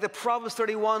be, like the Proverbs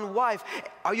 31 wife?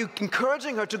 Are you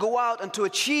encouraging her to go out and to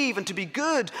achieve and to be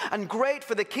good and great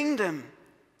for the kingdom?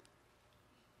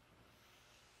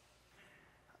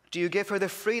 Do you give her the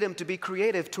freedom to be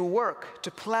creative, to work,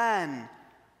 to plan,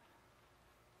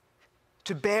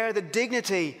 to bear the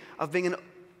dignity of being an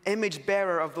image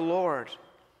bearer of the Lord?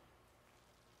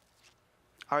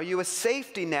 Are you a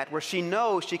safety net where she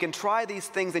knows she can try these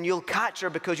things and you'll catch her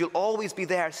because you'll always be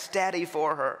there steady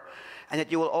for her, and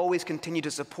that you will always continue to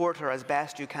support her as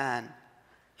best you can?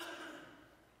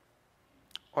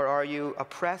 Or are you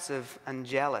oppressive and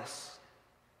jealous?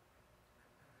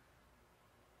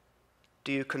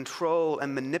 Do you control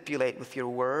and manipulate with your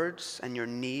words and your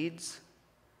needs?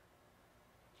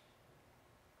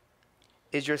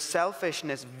 Is your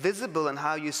selfishness visible in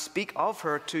how you speak of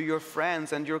her to your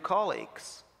friends and your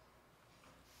colleagues?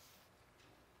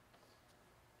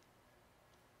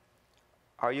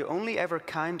 Are you only ever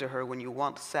kind to her when you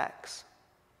want sex?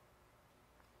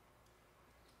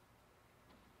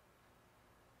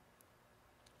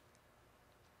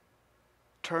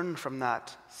 Turn from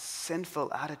that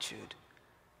sinful attitude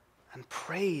and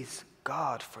praise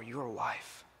God for your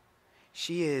wife.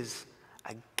 She is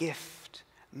a gift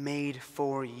made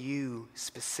for you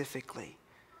specifically.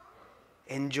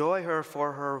 Enjoy her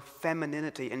for her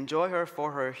femininity. Enjoy her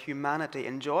for her humanity.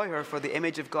 Enjoy her for the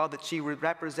image of God that she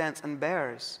represents and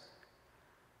bears.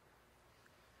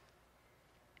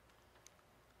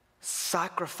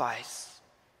 Sacrifice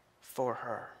for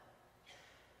her.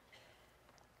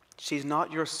 She's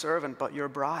not your servant, but your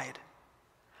bride.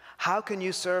 How can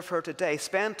you serve her today?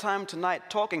 Spend time tonight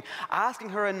talking, asking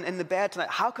her in the bed tonight,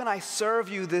 how can I serve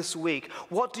you this week?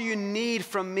 What do you need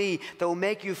from me that will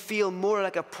make you feel more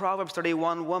like a Proverbs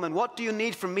 31 woman? What do you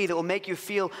need from me that will make you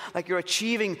feel like you're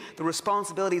achieving the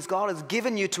responsibilities God has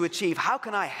given you to achieve? How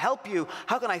can I help you?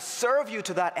 How can I serve you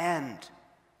to that end?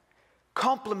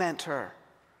 Compliment her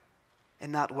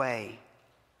in that way.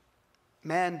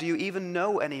 Men, do you even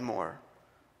know anymore?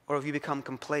 Or have you become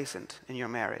complacent in your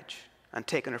marriage and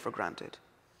taken her for granted?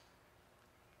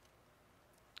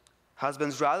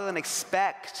 Husbands, rather than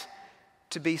expect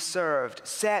to be served,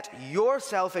 set your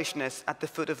selfishness at the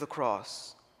foot of the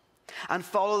cross and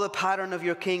follow the pattern of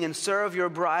your King and serve your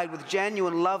bride with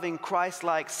genuine, loving,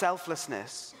 Christ-like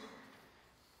selflessness.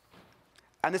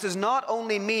 And this does not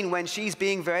only mean when she's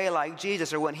being very like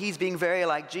Jesus or when he's being very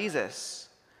like Jesus.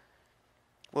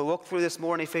 We'll walk through this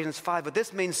more in Ephesians 5, but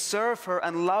this means serve her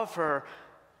and love her,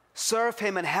 serve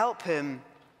him and help him,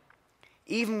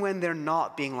 even when they're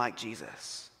not being like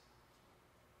Jesus.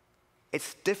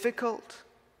 It's difficult.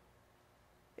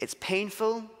 It's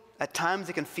painful. At times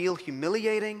it can feel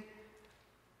humiliating.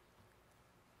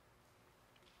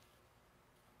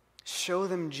 Show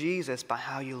them Jesus by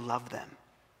how you love them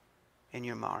in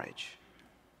your marriage.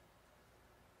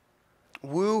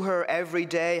 Woo her every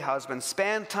day, husbands.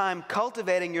 Spend time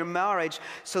cultivating your marriage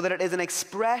so that it is an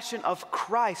expression of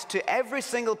Christ to every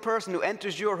single person who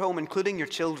enters your home, including your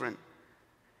children.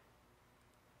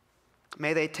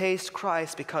 May they taste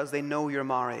Christ because they know your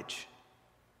marriage.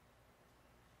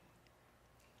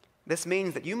 This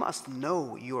means that you must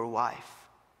know your wife.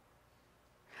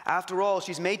 After all,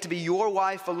 she's made to be your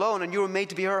wife alone, and you were made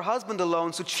to be her husband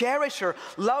alone. So cherish her,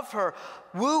 love her,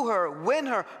 woo her, win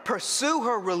her, pursue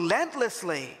her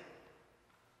relentlessly.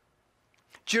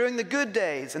 During the good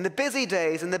days, and the busy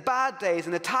days, and the bad days,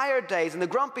 and the tired days, and the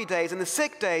grumpy days, and the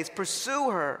sick days,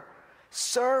 pursue her,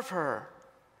 serve her.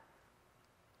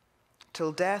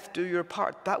 Till death do your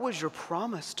part. That was your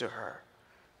promise to her.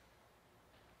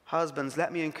 Husbands,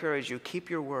 let me encourage you,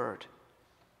 keep your word.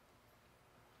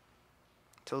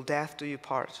 Till death do you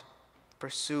part.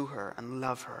 Pursue her and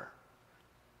love her.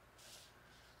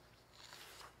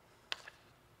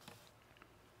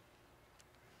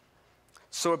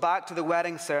 So we're back to the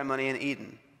wedding ceremony in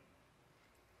Eden.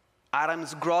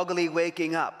 Adam's groggily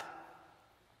waking up.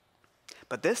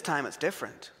 But this time it's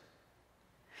different.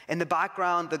 In the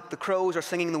background, the crows are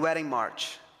singing the wedding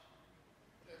march.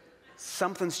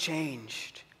 Something's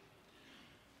changed.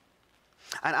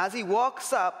 And as he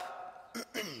walks up,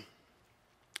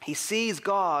 he sees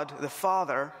God, the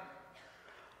Father,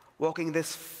 walking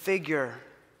this figure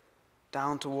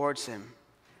down towards him.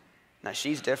 Now,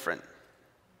 she's different.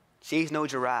 She's no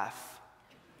giraffe.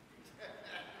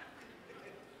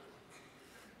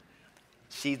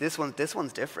 This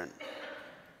one's different.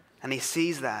 And he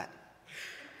sees that.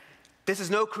 This is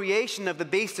no creation of the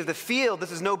beast of the field.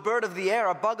 This is no bird of the air,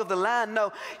 a bug of the land.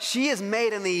 No, she is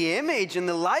made in the image and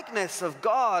the likeness of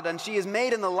God, and she is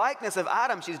made in the likeness of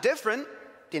Adam. She's different.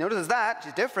 Do you notice that?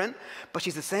 She's different, but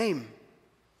she's the same.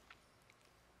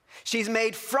 She's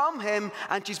made from him,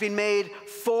 and she's been made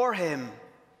for him.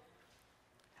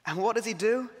 And what does he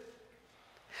do?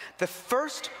 The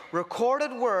first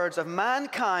recorded words of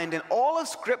mankind in all of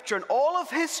Scripture and all of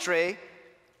history,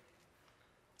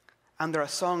 and they're a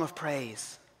song of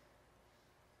praise.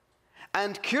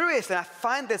 And curiously, I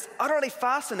find this utterly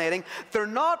fascinating, they're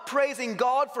not praising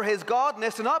God for his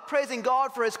godness, they're not praising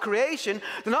God for his creation,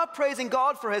 they're not praising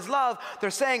God for his love, they're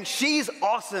saying, she's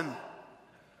awesome.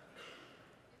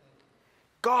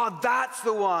 God, that's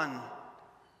the one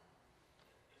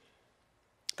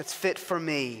that's fit for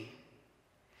me.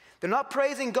 They're not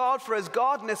praising God for his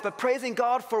godness, but praising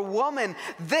God for woman.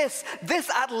 This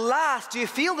at last, do you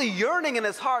feel the yearning in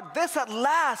his heart? This at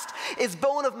last is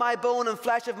bone of my bone and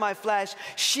flesh of my flesh.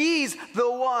 She's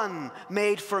the one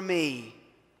made for me.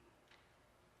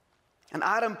 And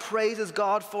Adam praises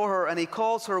God for her, and he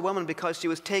calls her woman because she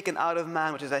was taken out of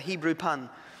man, which is a Hebrew pun.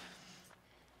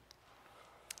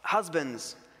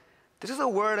 Husbands, this is a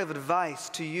word of advice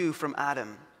to you from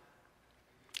Adam.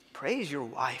 Praise your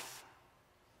wife.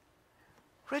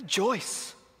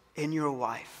 Rejoice in your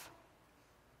wife.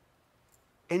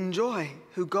 Enjoy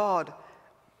who God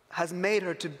has made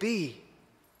her to be.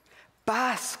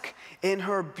 Bask in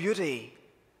her beauty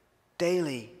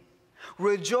daily.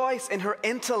 Rejoice in her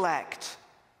intellect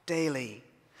daily.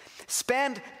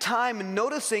 Spend time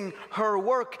noticing her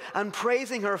work and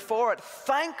praising her for it.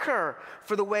 Thank her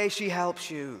for the way she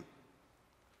helps you.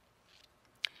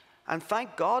 And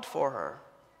thank God for her.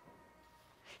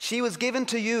 She was given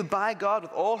to you by God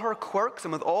with all her quirks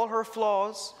and with all her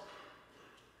flaws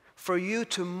for you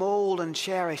to mold and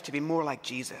cherish to be more like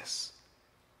Jesus.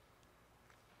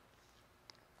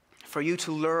 For you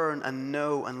to learn and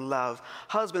know and love.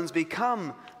 Husbands,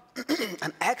 become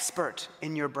an expert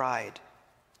in your bride,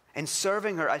 in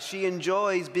serving her as she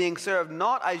enjoys being served,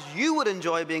 not as you would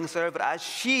enjoy being served, but as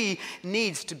she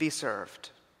needs to be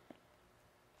served.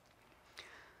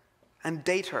 And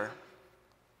date her.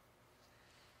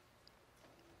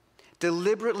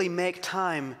 Deliberately make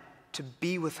time to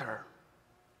be with her.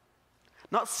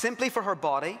 Not simply for her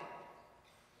body,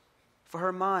 for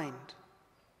her mind,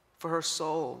 for her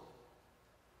soul.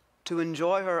 To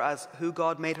enjoy her as who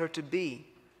God made her to be.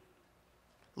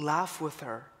 Laugh with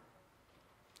her.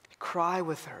 Cry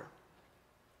with her.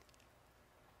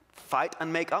 Fight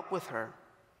and make up with her.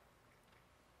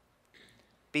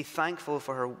 Be thankful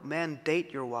for her. Men,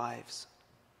 date your wives.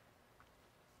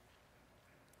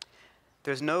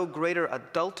 There's no greater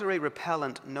adultery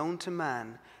repellent known to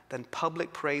man than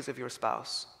public praise of your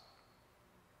spouse.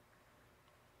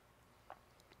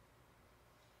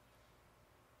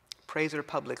 Praise her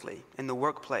publicly in the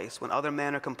workplace when other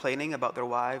men are complaining about their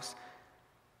wives.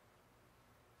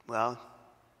 Well,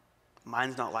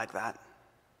 mine's not like that.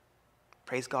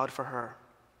 Praise God for her.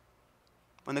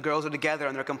 When the girls are together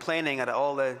and they're complaining at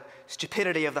all the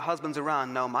stupidity of the husbands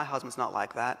around, no, my husband's not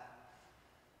like that.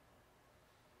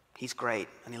 He's great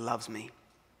and he loves me.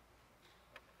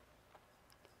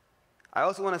 I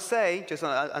also want to say, just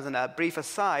as a brief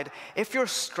aside, if you're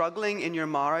struggling in your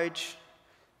marriage,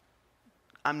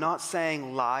 I'm not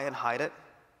saying lie and hide it.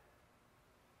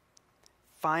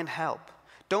 Find help.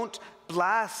 Don't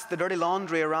blast the dirty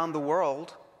laundry around the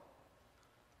world.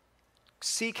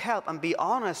 Seek help and be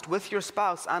honest with your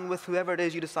spouse and with whoever it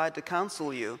is you decide to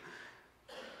counsel you.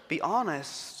 Be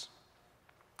honest,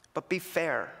 but be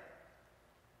fair.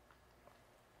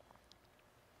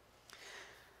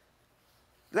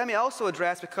 Let me also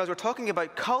address, because we're talking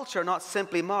about culture, not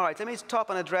simply marriage, let me stop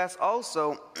and address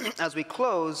also, as we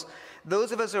close,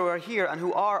 those of us who are here and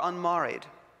who are unmarried,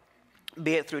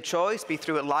 be it through choice, be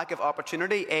through a lack of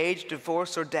opportunity, age,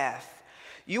 divorce, or death.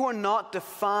 You are not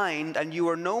defined and you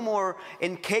are no more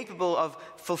incapable of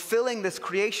fulfilling this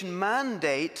creation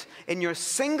mandate in your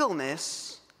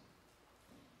singleness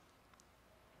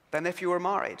than if you were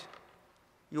married.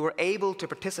 You are able to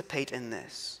participate in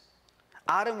this.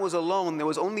 Adam was alone. There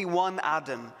was only one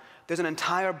Adam. There's an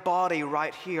entire body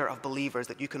right here of believers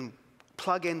that you can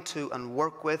plug into and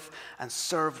work with and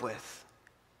serve with.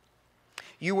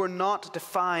 You were not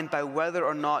defined by whether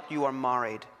or not you are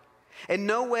married. In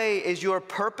no way is your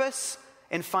purpose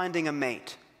in finding a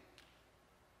mate.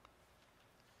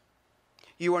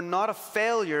 You are not a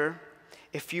failure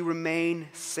if you remain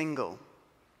single.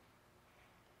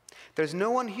 There's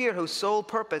no one here whose sole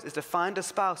purpose is to find a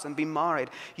spouse and be married.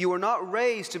 You were not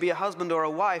raised to be a husband or a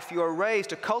wife. You are raised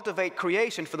to cultivate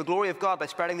creation for the glory of God by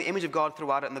spreading the image of God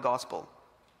throughout it in the gospel.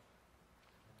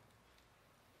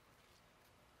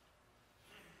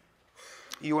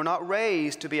 You were not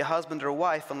raised to be a husband or a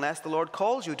wife unless the Lord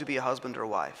calls you to be a husband or a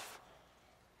wife.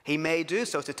 He may do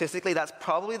so. Statistically, that's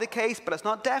probably the case, but it's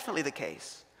not definitely the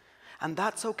case. And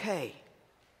that's okay.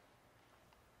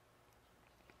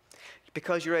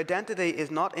 Because your identity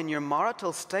is not in your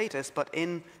marital status, but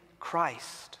in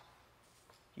Christ.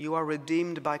 You are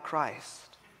redeemed by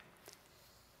Christ.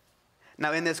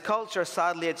 Now, in this culture,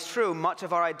 sadly it's true, much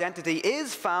of our identity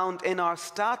is found in our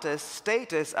status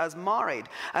as married.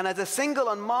 And as a single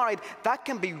unmarried, that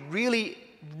can be really,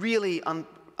 really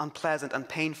unpleasant and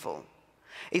painful.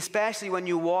 Especially when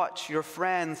you watch your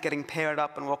friends getting paired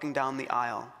up and walking down the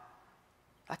aisle.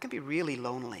 That can be really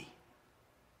lonely.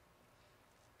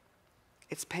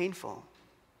 It's painful.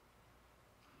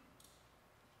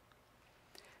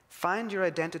 Find your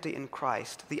identity in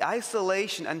Christ. The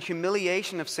isolation and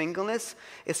humiliation of singleness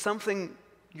is something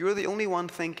you're the only one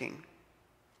thinking.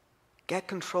 Get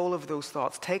control of those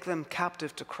thoughts. Take them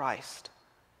captive to Christ.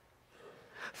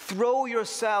 Throw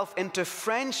yourself into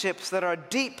friendships that are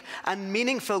deep and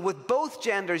meaningful with both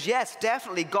genders. Yes,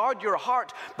 definitely, guard your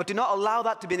heart, but do not allow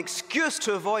that to be an excuse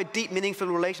to avoid deep, meaningful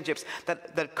relationships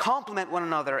that complement one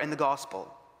another in the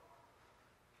gospel.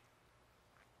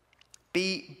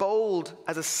 Be bold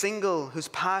as a single whose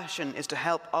passion is to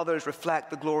help others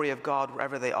reflect the glory of God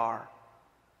wherever they are.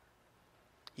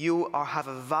 You have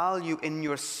a value in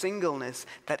your singleness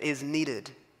that is needed.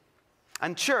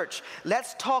 And church,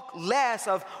 let's talk less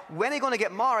of when are you going to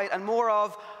get married and more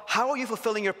of how are you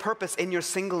fulfilling your purpose in your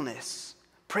singleness.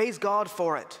 Praise God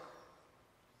for it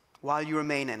while you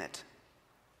remain in it.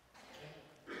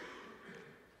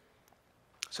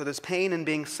 So there's pain in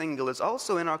being single. There's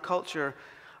also in our culture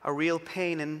a real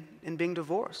pain in being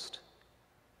divorced.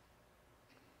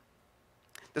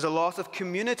 There's a loss of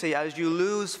community as you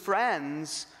lose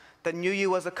friends that knew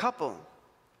you as a couple.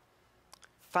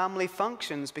 Family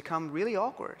functions become really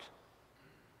awkward.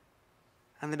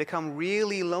 And they become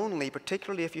really lonely,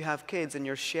 particularly if you have kids and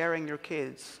you're sharing your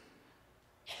kids.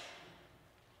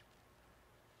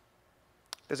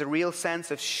 There's a real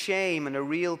sense of shame and a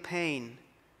real pain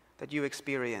that you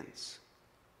experience.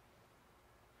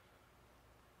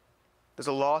 There's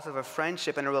a loss of a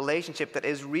friendship and a relationship that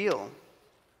is real.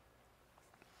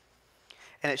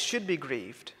 And it should be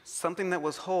grieved. Something that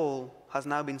was whole has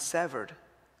now been severed.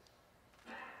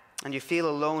 And you feel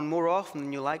alone more often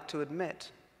than you like to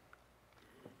admit.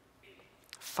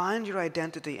 Find your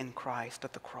identity in Christ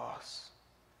at the cross.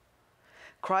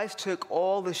 Christ took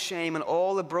all the shame and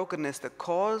all the brokenness that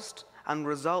caused and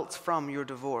results from your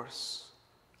divorce.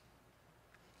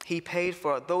 He paid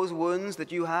for it. Those wounds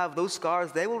that you have, those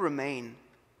scars, they will remain.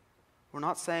 We're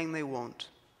not saying they won't.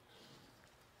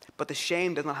 But the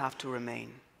shame does not have to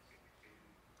remain.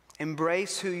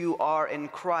 Embrace who you are in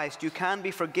Christ. You can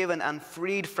be forgiven and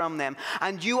freed from them.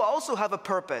 And you also have a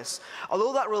purpose.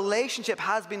 Although that relationship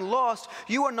has been lost,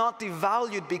 you are not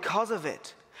devalued because of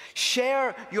it.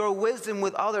 Share your wisdom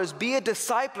with others. Be a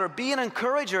discipler. Be an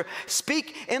encourager.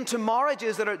 Speak into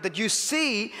marriages that you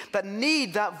see that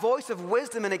need that voice of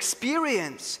wisdom and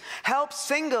experience. Help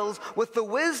singles with the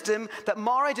wisdom that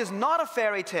marriage is not a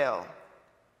fairy tale,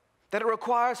 that it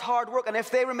requires hard work, and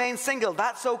if they remain single,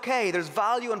 that's okay. There's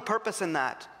value and purpose in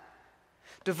that.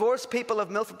 Divorced people of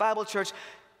Milford Bible Church,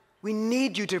 we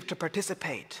need you to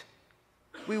participate.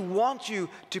 We want you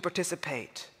to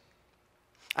participate.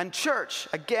 And church,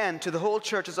 again, to the whole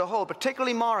church as a whole,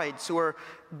 particularly marrieds who are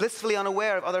blissfully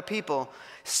unaware of other people,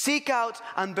 seek out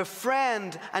and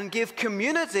befriend and give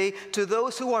community to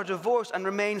those who are divorced and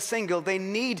remain single. They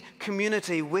need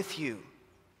community with you.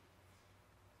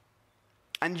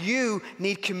 And you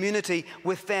need community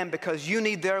with them because you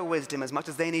need their wisdom as much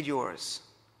as they need yours.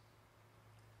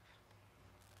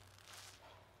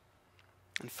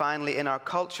 And finally, in our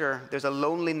culture, there's a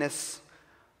loneliness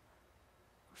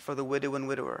for the widow and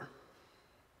widower.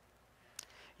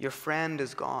 Your friend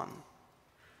is gone.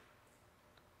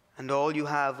 And all you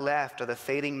have left are the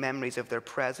fading memories of their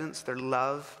presence, their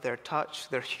love, their touch,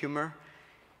 their humor,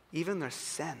 even their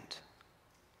scent.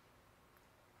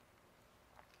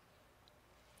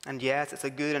 And yes, it's a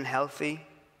good and healthy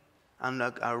and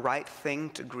a right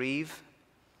thing to grieve,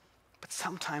 but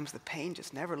sometimes the pain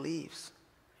just never leaves.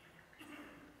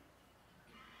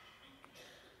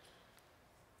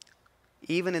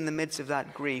 Even in the midst of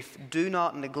that grief, do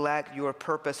not neglect your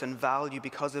purpose and value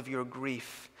because of your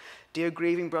grief. Dear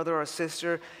grieving brother or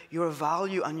sister, your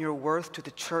value and your worth to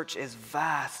the church is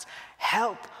vast.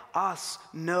 Help us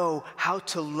know how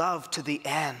to love to the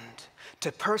end,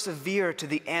 to persevere to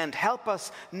the end. Help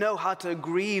us know how to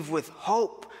grieve with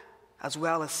hope as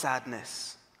well as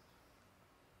sadness.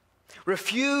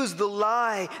 Refuse the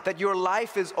lie that your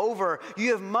life is over.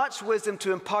 You have much wisdom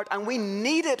to impart, and we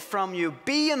need it from you.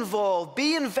 Be involved.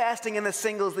 Be investing in the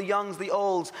singles, the youngs, the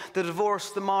olds, the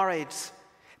divorced, the marrieds.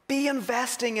 Be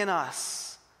investing in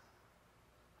us.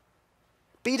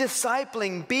 Be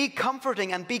discipling, be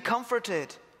comforting, and be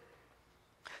comforted.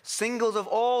 Singles of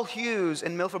all hues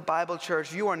in Milford Bible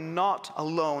Church, you are not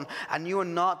alone and you are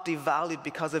not devalued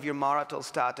because of your marital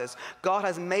status. God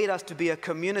has made us to be a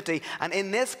community, and in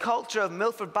this culture of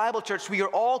Milford Bible Church, we are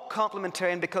all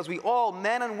complementarian because we all,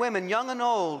 men and women, young and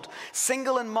old,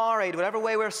 single and married, whatever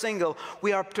way we're single,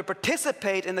 we are to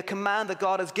participate in the command that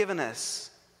God has given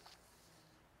us.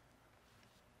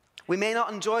 We may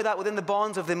not enjoy that within the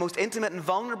bonds of the most intimate and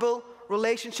vulnerable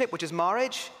relationship, which is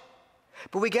marriage,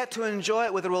 but we get to enjoy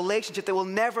it with a relationship that will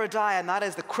never die, and that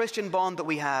is the Christian bond that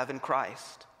we have in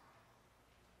Christ.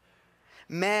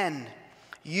 Men,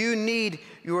 you need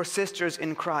your sisters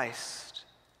in Christ.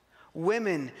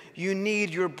 Women, you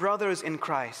need your brothers in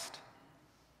Christ.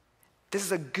 This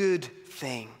is a good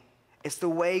thing. It's the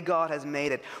way God has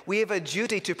made it. We have a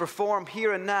duty to perform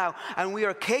here and now, and we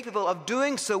are capable of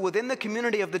doing so within the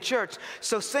community of the church.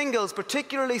 So singles,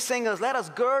 particularly singles, let us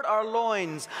gird our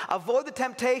loins, avoid the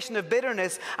temptation of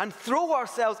bitterness, and throw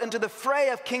ourselves into the fray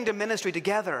of kingdom ministry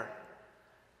together,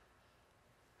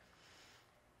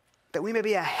 that we may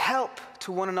be a help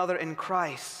to one another in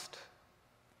Christ.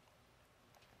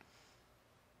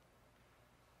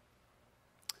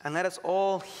 And let us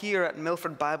all here at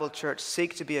Milford Bible Church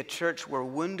seek to be a church where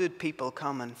wounded people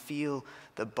come and feel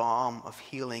the balm of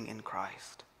healing in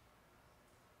Christ.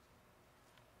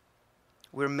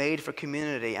 We're made for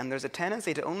community, and there's a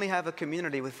tendency to only have a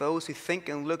community with those who think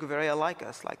and look very alike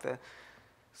us, like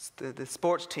the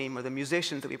sports team or the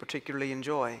musicians that we particularly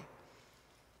enjoy.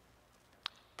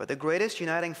 But the greatest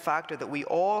uniting factor that we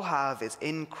all have is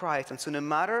in Christ. And so no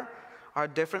matter our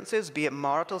differences, be it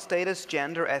marital status,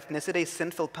 gender, ethnicity,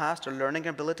 sinful past, or learning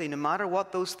ability, no matter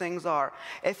what those things are,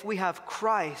 if we have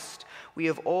Christ, we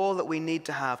have all that we need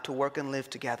to have to work and live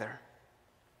together.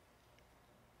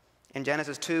 In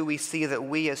Genesis 2, we see that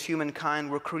we as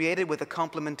humankind were created with a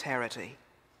complementarity.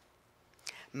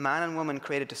 Man and woman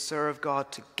created to serve God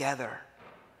together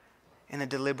in a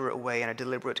deliberate way, in a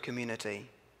deliberate community.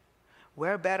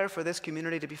 Where better for this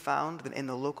community to be found than in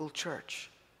the local church?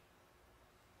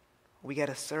 We get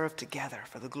to serve together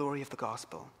for the glory of the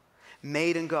gospel,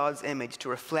 made in God's image, to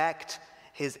reflect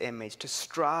his image, to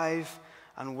strive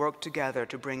and work together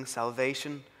to bring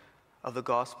salvation of the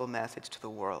gospel message to the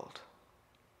world.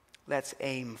 Let's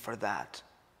aim for that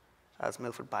as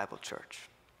Milford Bible Church.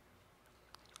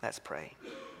 Let's pray.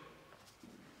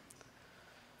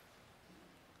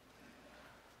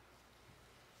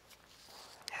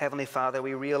 Heavenly Father,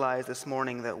 we realize this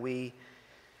morning that we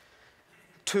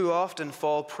too often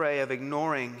fall prey of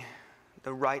ignoring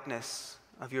the rightness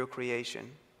of your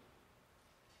creation.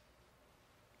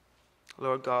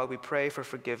 Lord God, we pray for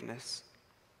forgiveness.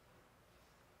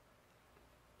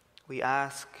 We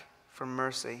ask for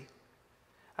mercy.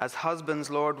 As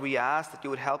husbands, Lord, we ask that you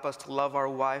would help us to love our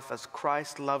wife as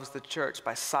Christ loves the church,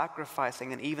 by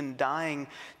sacrificing and even dying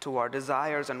to our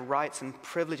desires and rights and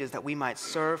privileges that we might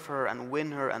serve her and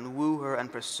win her and woo her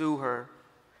and pursue her.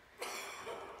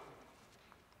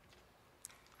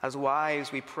 As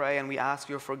wives, we pray and we ask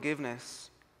your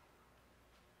forgiveness,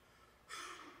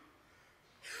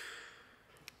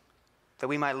 that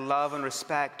we might love and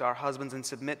respect our husbands and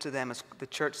submit to them as the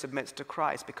church submits to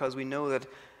Christ, because we know that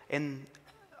in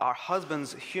our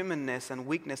husbands' humanness and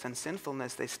weakness and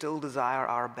sinfulness, they still desire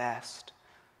our best.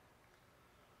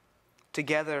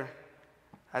 Together,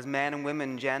 as men and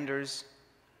women, genders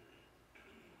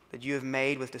that you have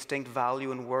made with distinct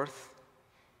value and worth,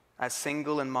 as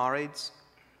single and marrieds,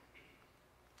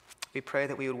 we pray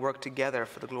that we would work together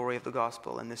for the glory of the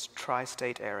gospel in this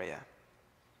tri-state area.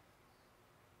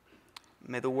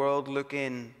 May the world look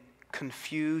in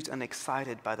confused and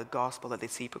excited by the gospel that they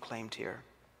see proclaimed here.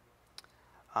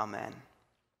 Amen.